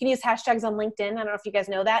 you can use hashtags on LinkedIn. I don't know if you guys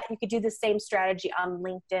know that. You could do the same strategy on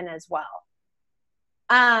LinkedIn as well.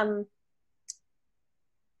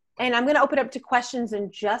 And I'm going to open up to questions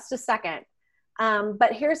in just a second.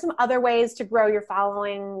 But here's some other ways to grow your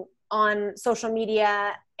following on social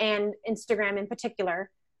media and Instagram in particular.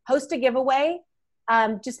 Host a giveaway.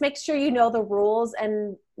 Just make sure you know the rules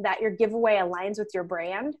and that your giveaway aligns with your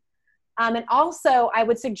brand. And also, I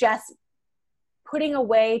would suggest putting a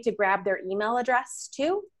way to grab their email address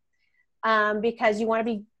too, because you want to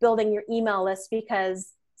be building your email list,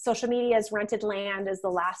 because social media is rented land, as the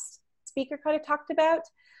last speaker kind of talked about.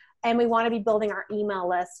 And we want to be building our email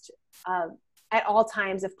list at all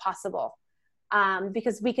times if possible,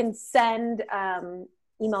 because we can send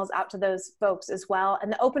emails out to those folks as well.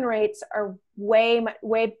 And the open rates are way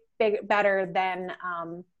better than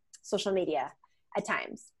social media at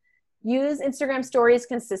times. Use Instagram stories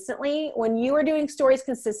consistently. When you are doing stories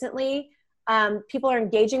consistently, people are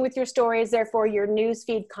engaging with your stories. Therefore, your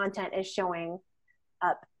newsfeed content is showing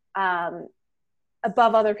up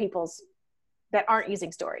above other people's that aren't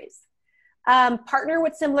using stories. Partner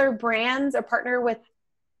with similar brands or partner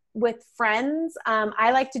with friends.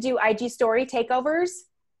 I like to do IG story takeovers.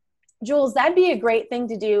 Jules, that'd be a great thing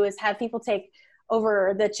to do, is have people take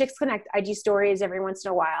over the Chicks Connect IG stories every once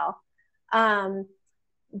in a while.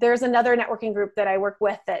 There's another networking group that I work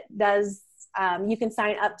with that does, you can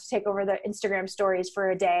sign up to take over the Instagram stories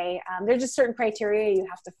for a day. There's just certain criteria you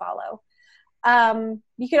have to follow.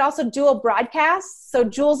 You could also dual broadcast. So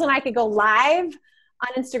Jules and I could go live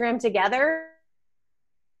on Instagram together.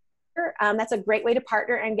 That's a great way to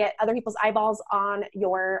partner and get other people's eyeballs on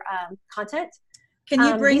your content. Can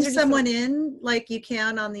you bring someone in like you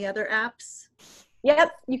can on the other apps?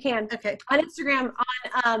 Yep, you can. Okay. On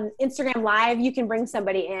Instagram Live, you can bring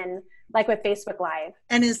somebody in, like with Facebook Live.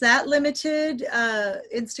 And is that limited,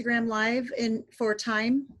 Instagram Live for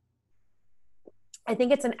time? I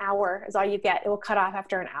think it's an hour is all you get. It will cut off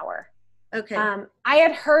after an hour. Okay. I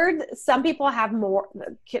had heard some people will have more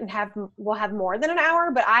than an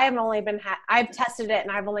hour, but I have only I've tested it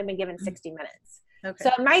and I've only been given 60 minutes. Okay.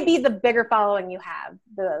 So it might be the bigger following you have,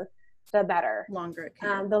 the better. Longer it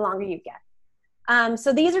can the longer you get.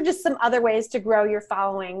 So these are just some other ways to grow your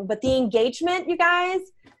following. But the engagement, you guys,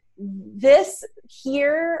 this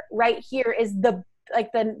here, right here, is the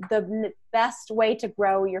best way to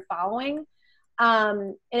grow your following.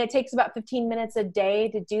 And it takes about 15 minutes a day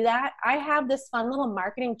to do that. I have this fun little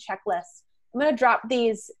marketing checklist. I'm going to drop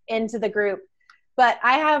these into the group, but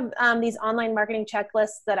I have these online marketing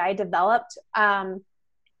checklists that I developed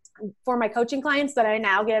for my coaching clients that I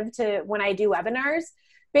now give to when I do webinars.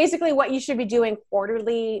 Basically what you should be doing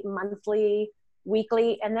quarterly, monthly,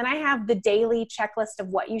 weekly. And then I have the daily checklist of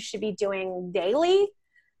what you should be doing daily.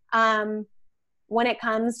 When it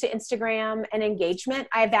comes to Instagram and engagement,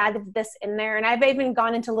 I've added this in there, and I've even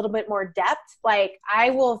gone into a little bit more depth. Like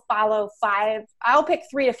I'll pick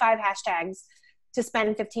 3 to 5 hashtags to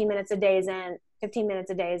spend 15 minutes a day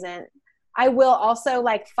in. I will also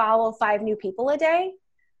follow 5 new people a day,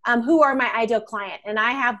 who are my ideal client. And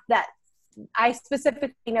I have that, I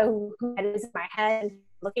specifically know who that is in my head and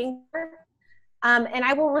looking for. And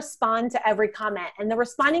I will respond to every comment, and the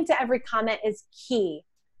responding to every comment is key.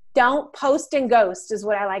 Don't post and ghost is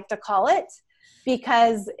what I like to call it,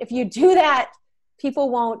 because if you do that, people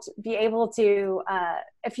won't be able to,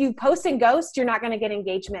 if you post and ghost, you're not going to get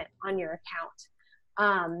engagement on your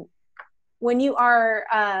account. When you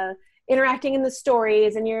are interacting in the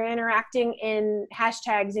stories, and you're interacting in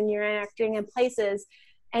hashtags, and you're interacting in places,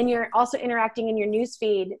 and you're also interacting in your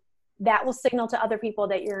newsfeed, that will signal to other people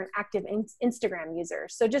that you're an active Instagram user.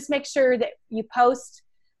 So just make sure that you post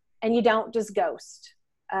and you don't just ghost.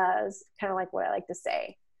 Is kind of like what I like to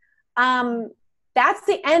say. That's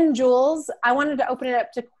the end, Jules. I wanted to open it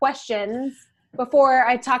up to questions before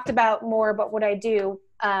I talked about more about what I do.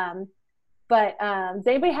 But does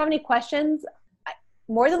anybody have any questions?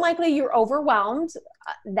 More than likely you're overwhelmed.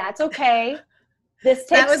 That's okay.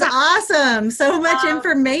 That was awesome. So much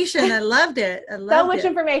information. I loved it. So much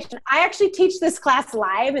information. I actually teach this class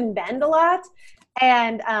live in Bend a lot.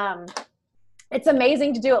 And it's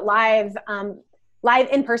amazing to do it live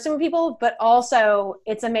in person with people, but also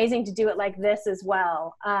it's amazing to do it like this as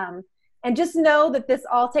well. And just know that this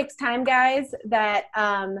all takes time, guys, that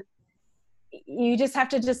you just have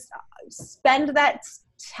to just spend that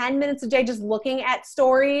 10 minutes a day just looking at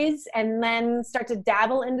stories, and then start to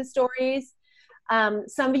dabble into stories.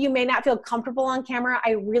 Some of you may not feel comfortable on camera.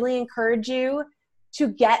 I really encourage you to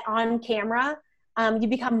get on camera. You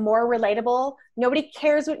become more relatable. Nobody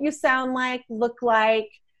cares what you sound like, look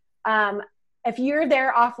like. If you're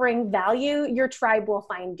there offering value, your tribe will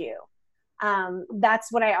find you.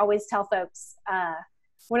 That's what I always tell folks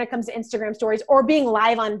when it comes to Instagram stories or being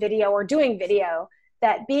live on video or doing video,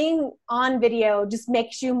 that being on video just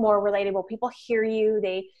makes you more relatable. People hear you,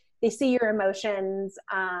 they see your emotions.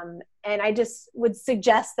 And I just would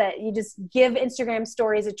suggest that you just give Instagram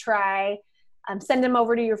stories a try, send them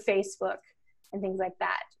over to your Facebook and things like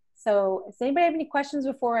that. So does anybody have any questions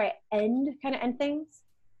before I end things?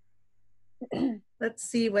 Let's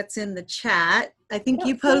see what's in the chat. I think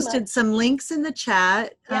you posted some links in the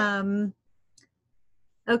chat. Yep.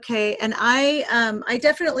 Okay, and I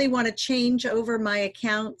definitely want to change over my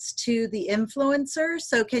accounts to the influencer.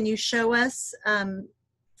 So can you show us,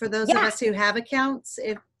 for those of us who have accounts,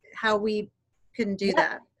 how we can do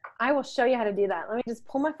that? I will show you how to do that. Let me just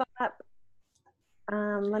pull my phone up.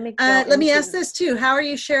 Let me ask this too. How are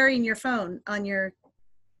you sharing your phone on your?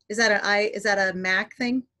 Is that a Mac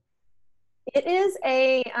thing? It is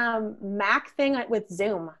a Mac thing with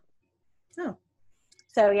Zoom. Oh.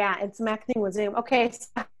 So yeah, it's a Mac thing with Zoom. Okay,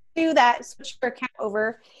 so do that, switch your account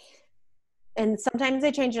over. And sometimes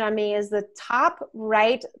they change it on me, is the top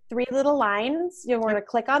right 3 little lines. You're going to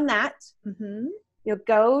click on that. Mm-hmm. You'll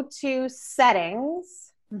go to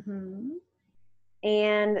settings. Mm-hmm.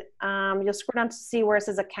 And you'll scroll down to see where it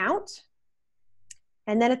says account.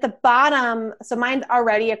 And then at the bottom, so mine's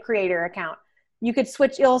already a creator account. You could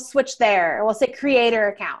you'll switch there. It will say creator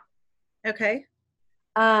account. Okay.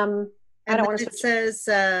 I don't want to switch. It says,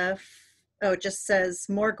 it just says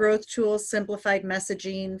more growth tools, simplified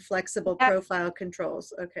messaging, flexible profile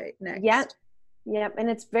controls. Okay, next. Yep. And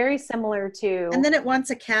it's very similar to. And then it wants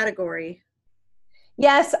a category.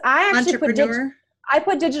 Yes, I actually Entrepreneur.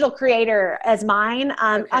 put digital creator as mine.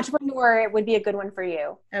 Okay. Entrepreneur would be a good one for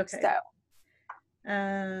you. Okay. So.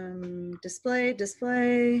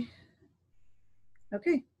 Display.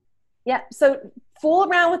 Okay. Yeah. So fool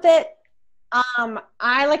around with it.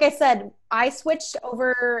 Like I said, I switched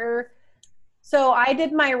over So I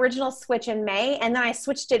did my original switch in May, and then I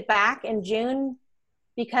switched it back in June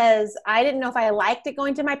because I didn't know if I liked it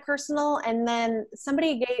going to my personal. And then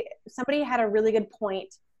somebody had a really good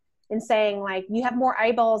point in saying, like, you have more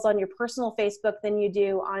eyeballs on your personal Facebook than you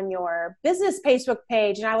do on your business Facebook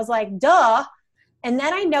page. And I was like, duh. And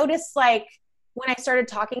then I noticed, like, when I started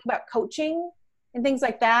talking about coaching and things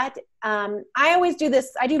like that, I always do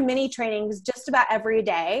this. I do mini trainings just about every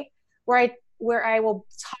day where I will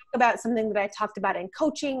talk about something that I talked about in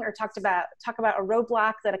coaching, or talk about a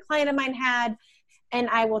roadblock that a client of mine had. And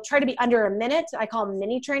I will try to be under a minute. I call them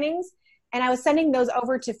mini trainings. And I was sending those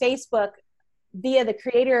over to Facebook via the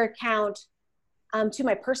creator account to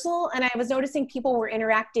my personal. And I was noticing people were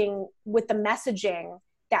interacting with the messaging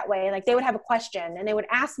that way. Like, they would have a question and they would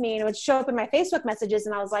ask me, and it would show up in my Facebook messages.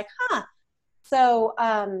 And I was like, huh. So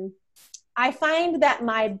I find that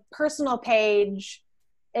my personal page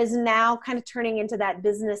is now kind of turning into that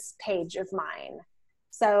business page of mine.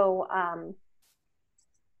 So,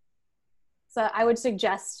 so I would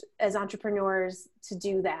suggest as entrepreneurs to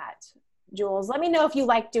do that. Jules, let me know if you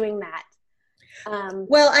like doing that.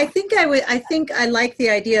 Well, I think I like the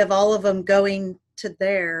idea of all of them going to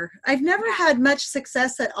there. I've never had much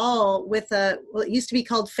success at all with it used to be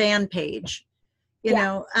called fan page, you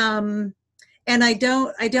know, and I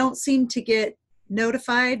don't seem to get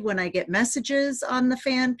notified when I get messages on the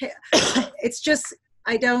fan page. It's just,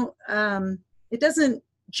 it doesn't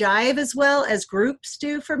jive as well as groups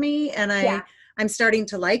do for me. And I'm starting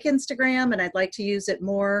to like Instagram, and I'd like to use it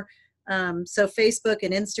more. So Facebook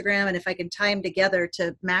and Instagram, and if I can tie them together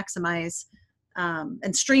to maximize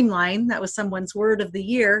and streamline, that was someone's word of the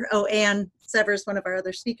year. Oh, Ann Severs, one of our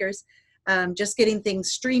other speakers, just getting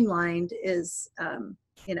things streamlined is,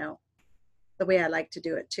 you know, the way I like to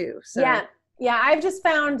do it too. So yeah, I've just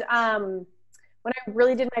found when I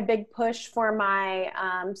really did my big push for my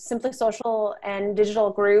Simply Social and digital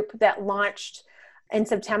group that launched in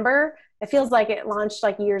September, it feels like it launched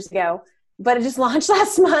like years ago, but it just launched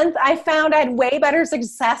last month. I found I had way better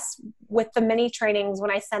success with the mini trainings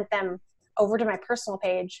when I sent them over to my personal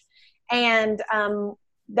page. And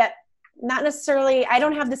that not necessarily, I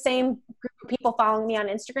don't have the same group of people following me on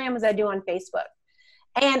Instagram as I do on Facebook.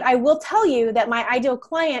 And I will tell you that my ideal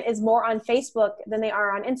client is more on Facebook than they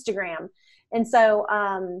are on Instagram. And so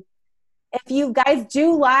if you guys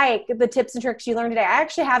do like the tips and tricks you learned today, I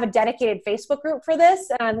actually have a dedicated Facebook group for this.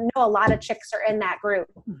 And I know a lot of chicks are in that group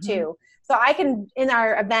too. So I can, in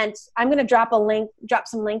our event, I'm going to drop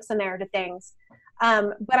some links in there to things.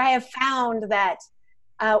 But I have found that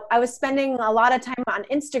I was spending a lot of time on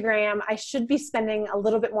Instagram. I should be spending a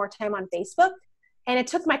little bit more time on Facebook. And it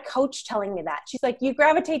took my coach telling me that. She's like, you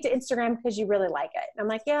gravitate to Instagram because you really like it. And I'm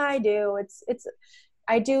like, yeah, I do.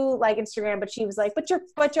 I do like Instagram, but she was like, but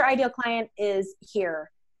your ideal client is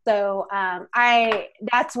here. So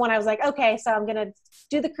that's when I was like, okay, so I'm going to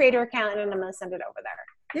do the creator account and I'm going to send it over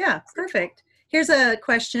there. Yeah, perfect. Here's a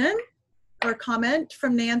question or comment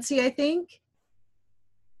from Nancy, I think.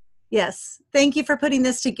 Yes. Thank you for putting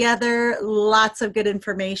this together. Lots of good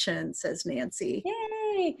information, says Nancy.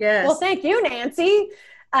 Yay. Yes. Well, thank you, Nancy.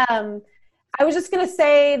 I was just going to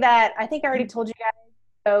say that I think I already told you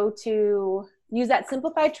guys to use that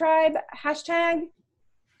Simplified Tribe hashtag.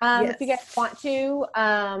 Yes. If you guys want to.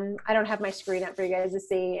 I don't have my screen up for you guys to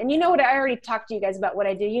see. And you know what, I already talked to you guys about what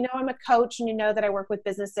I do. You know I'm a coach, and you know that I work with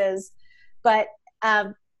businesses. But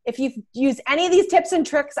if you've used any of these tips and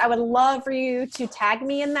tricks, I would love for you to tag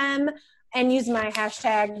me in them and use my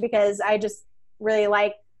hashtag, because I just really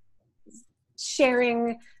like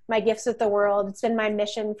sharing my gifts with the world. It's been my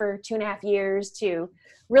mission for 2.5 years to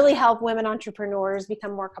really help women entrepreneurs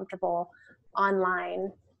become more comfortable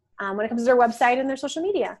online when it comes to their website and their social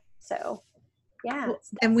media. So, yeah.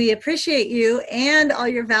 And we appreciate you and all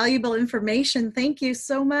your valuable information. Thank you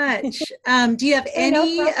so much. Do you have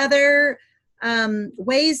any other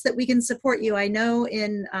ways that we can support you? I know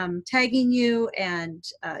in tagging you and,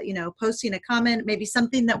 posting a comment, maybe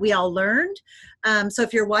something that we all learned. So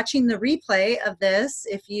if you're watching the replay of this,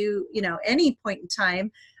 if you, any point in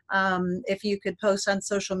time, if you could post on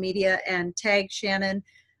social media and tag Shannon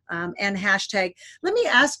and hashtag. Let me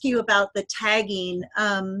ask you about the tagging.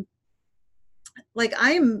 Like,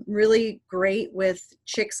 I am really great with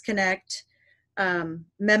Chicks Connect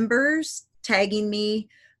members tagging me,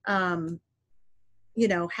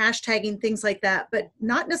 hashtagging, things like that, but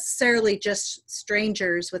not necessarily just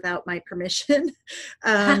strangers without my permission.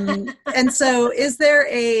 And so is there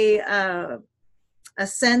a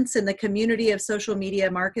sense in the community of social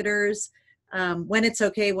media marketers when it's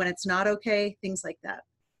okay, when it's not okay, things like that?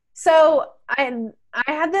 So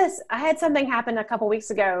I had something happen a couple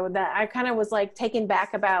weeks ago that I kind of was like taken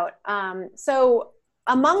back about. So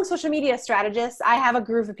among social media strategists, I have a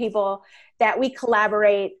group of people that we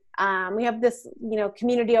collaborate. We have this,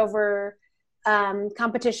 community over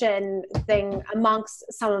competition thing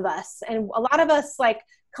amongst some of us. And a lot of us like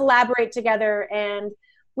collaborate together and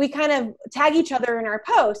we kind of tag each other in our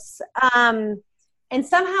posts. And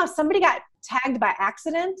somehow somebody got tagged by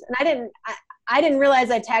accident, and I didn't realize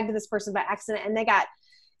I tagged this person by accident, and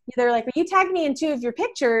they're like, well, you tagged me in 2 of your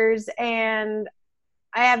pictures and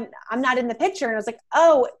I'm not in the picture. And I was like,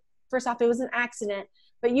 oh, first off, it was an accident,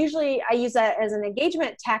 but usually I use that as an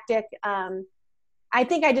engagement tactic. I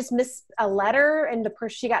think I just missed a letter and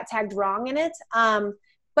she got tagged wrong in it.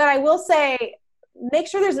 But I will say, make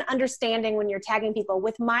sure there's an understanding when you're tagging people.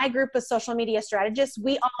 With my group of social media strategists,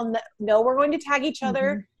 we all know we're going to tag each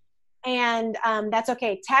other. And that's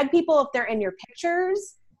okay. Tag people if they're in your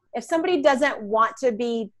pictures. If somebody doesn't want to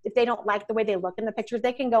if they don't like the way they look in the pictures,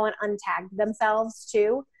 they can go and untag themselves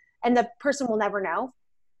too. And the person will never know.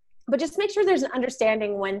 But just make sure there's an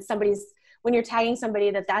understanding when you're tagging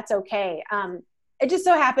somebody that's okay. It just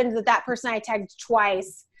so happens that person I tagged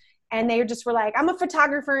twice, and they just were like, I'm a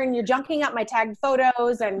photographer and you're junking up my tagged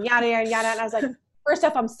photos and yada, yada, yada. And I was like, first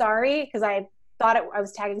off, I'm sorry, because I thought I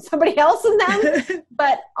was tagging somebody else in them.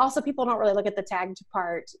 But also people don't really look at the tagged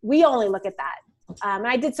part. We only look at that. And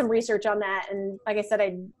I did some research on that. And like I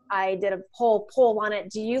said, I did a whole poll on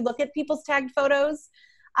it. Do you look at people's tagged photos?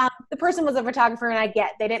 The person was a photographer, and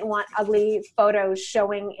they didn't want ugly photos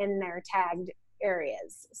showing in their tagged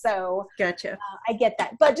areas. So gotcha. I get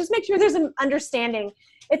that. But just make sure there's an understanding.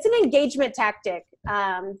 It's an engagement tactic.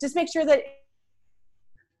 Just make sure that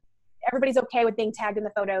everybody's okay with being tagged in the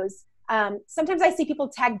photos. Sometimes I see people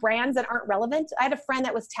tag brands that aren't relevant. I had a friend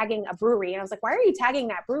that was tagging a brewery, and I was like, why are you tagging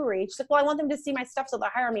that brewery? She's like, well, I want them to see my stuff so they'll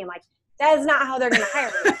hire me. I'm like, that is not how they're going to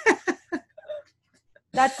hire me.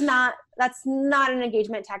 That's not an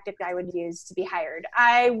engagement tactic I would use to be hired.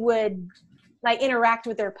 I would interact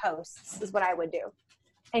with their posts is what I would do,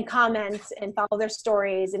 and comment and follow their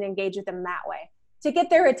stories and engage with them that way to get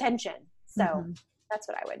their attention. So that's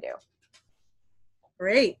what I would do.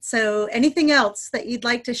 Great. So anything else that you'd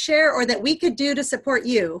like to share or that we could do to support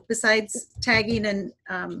you besides tagging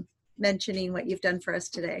and mentioning what you've done for us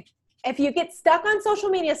today? If you get stuck on social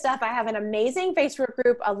media stuff, I have an amazing Facebook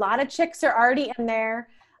group. A lot of chicks are already in there.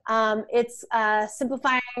 It's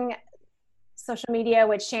Simplifying Social Media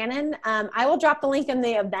with Shannon. I will drop the link in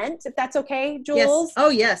the event if that's okay, Jules. Yes. Oh,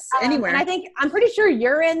 yes. Anywhere. And I'm pretty sure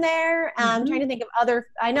you're in there. I'm trying to think of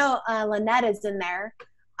I know Lynette is in there.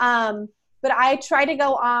 But I try to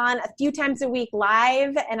go on a few times a week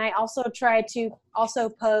live, and I also try to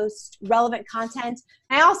post relevant content.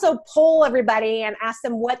 I also poll everybody and ask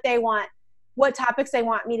them what topics they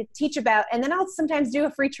want me to teach about, and then I'll sometimes do a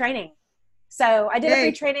free training. So I did a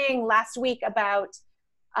free training last week about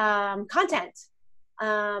content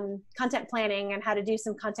planning and how to do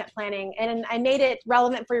some content planning, and I made it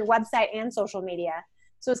relevant for your website and social media.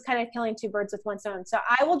 So it's kind of killing 2 birds with one stone. So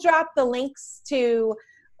I will drop the links to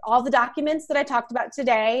all the documents that I talked about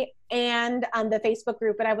today and on the Facebook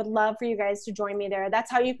group. And I would love for you guys to join me there. That's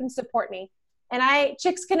how you can support me. And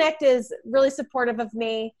Chicks Connect is really supportive of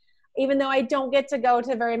me, even though I don't get to go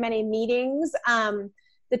to very many meetings.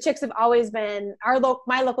 The chicks have always been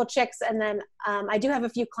my local chicks. And then I do have a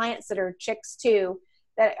few clients that are chicks too,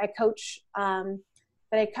 that I coach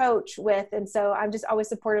with. And so I'm just always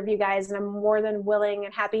supportive of you guys, and I'm more than willing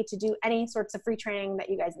and happy to do any sorts of free training that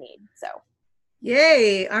you guys need. So.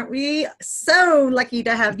 Yay. Aren't we so lucky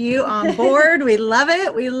to have you on board? We love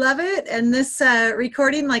it. We love it. And this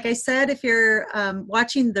recording, like I said, if you're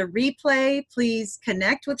watching the replay, please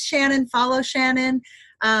connect with Shannon, follow Shannon.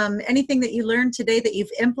 Anything that you learned today that you've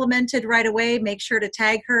implemented right away, make sure to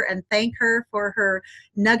tag her and thank her for her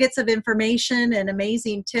nuggets of information and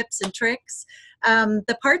amazing tips and tricks.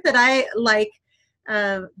 The part that I like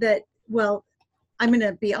I'm going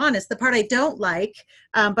to be honest, the part I don't like,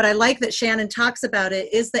 but I like that Shannon talks about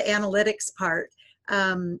it, is the analytics part.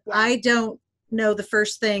 I don't know the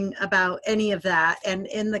first thing about any of that. And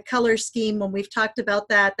in the color scheme, when we've talked about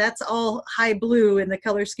that, that's all high blue in the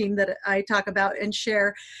color scheme that I talk about and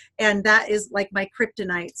share. And that is like my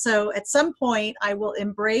kryptonite. So at some point I will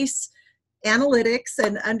embrace analytics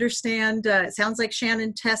and understand. It sounds like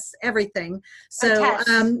Shannon tests everything. So test.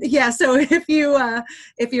 yeah. So if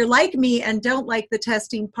you're like me and don't like the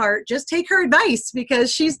testing part, just take her advice,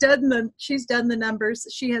 because she's done the numbers.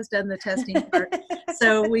 She has done the testing part.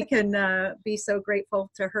 So we can be so grateful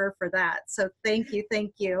to her for that. So thank you.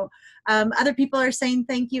 Other people are saying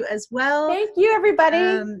thank you as well. Thank you, everybody.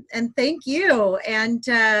 And thank you. And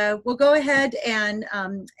we'll go ahead and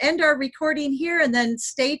end our recording here, and then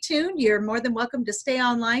stay tuned. You're more than welcome to stay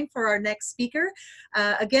online for our next speaker.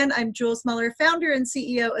 Again, I'm Jules Muller, founder and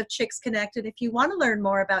CEO of Chicks Connect. And if you want to learn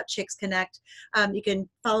more about Chicks Connect, you can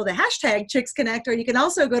follow the hashtag Chicks Connect, or you can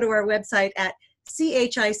also go to our website at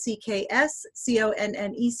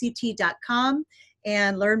ChicksConnect.com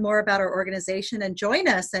and learn more about our organization, and join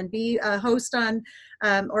us and be a host on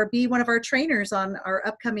or be one of our trainers on our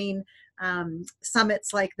upcoming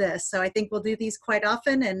summits like this. So I think we'll do these quite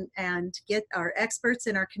often and get our experts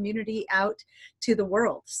in our community out to the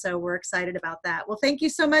world. So we're excited about that. Well, thank you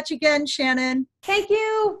so much again, Shannon. Thank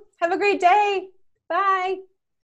you. Have a great day. Bye.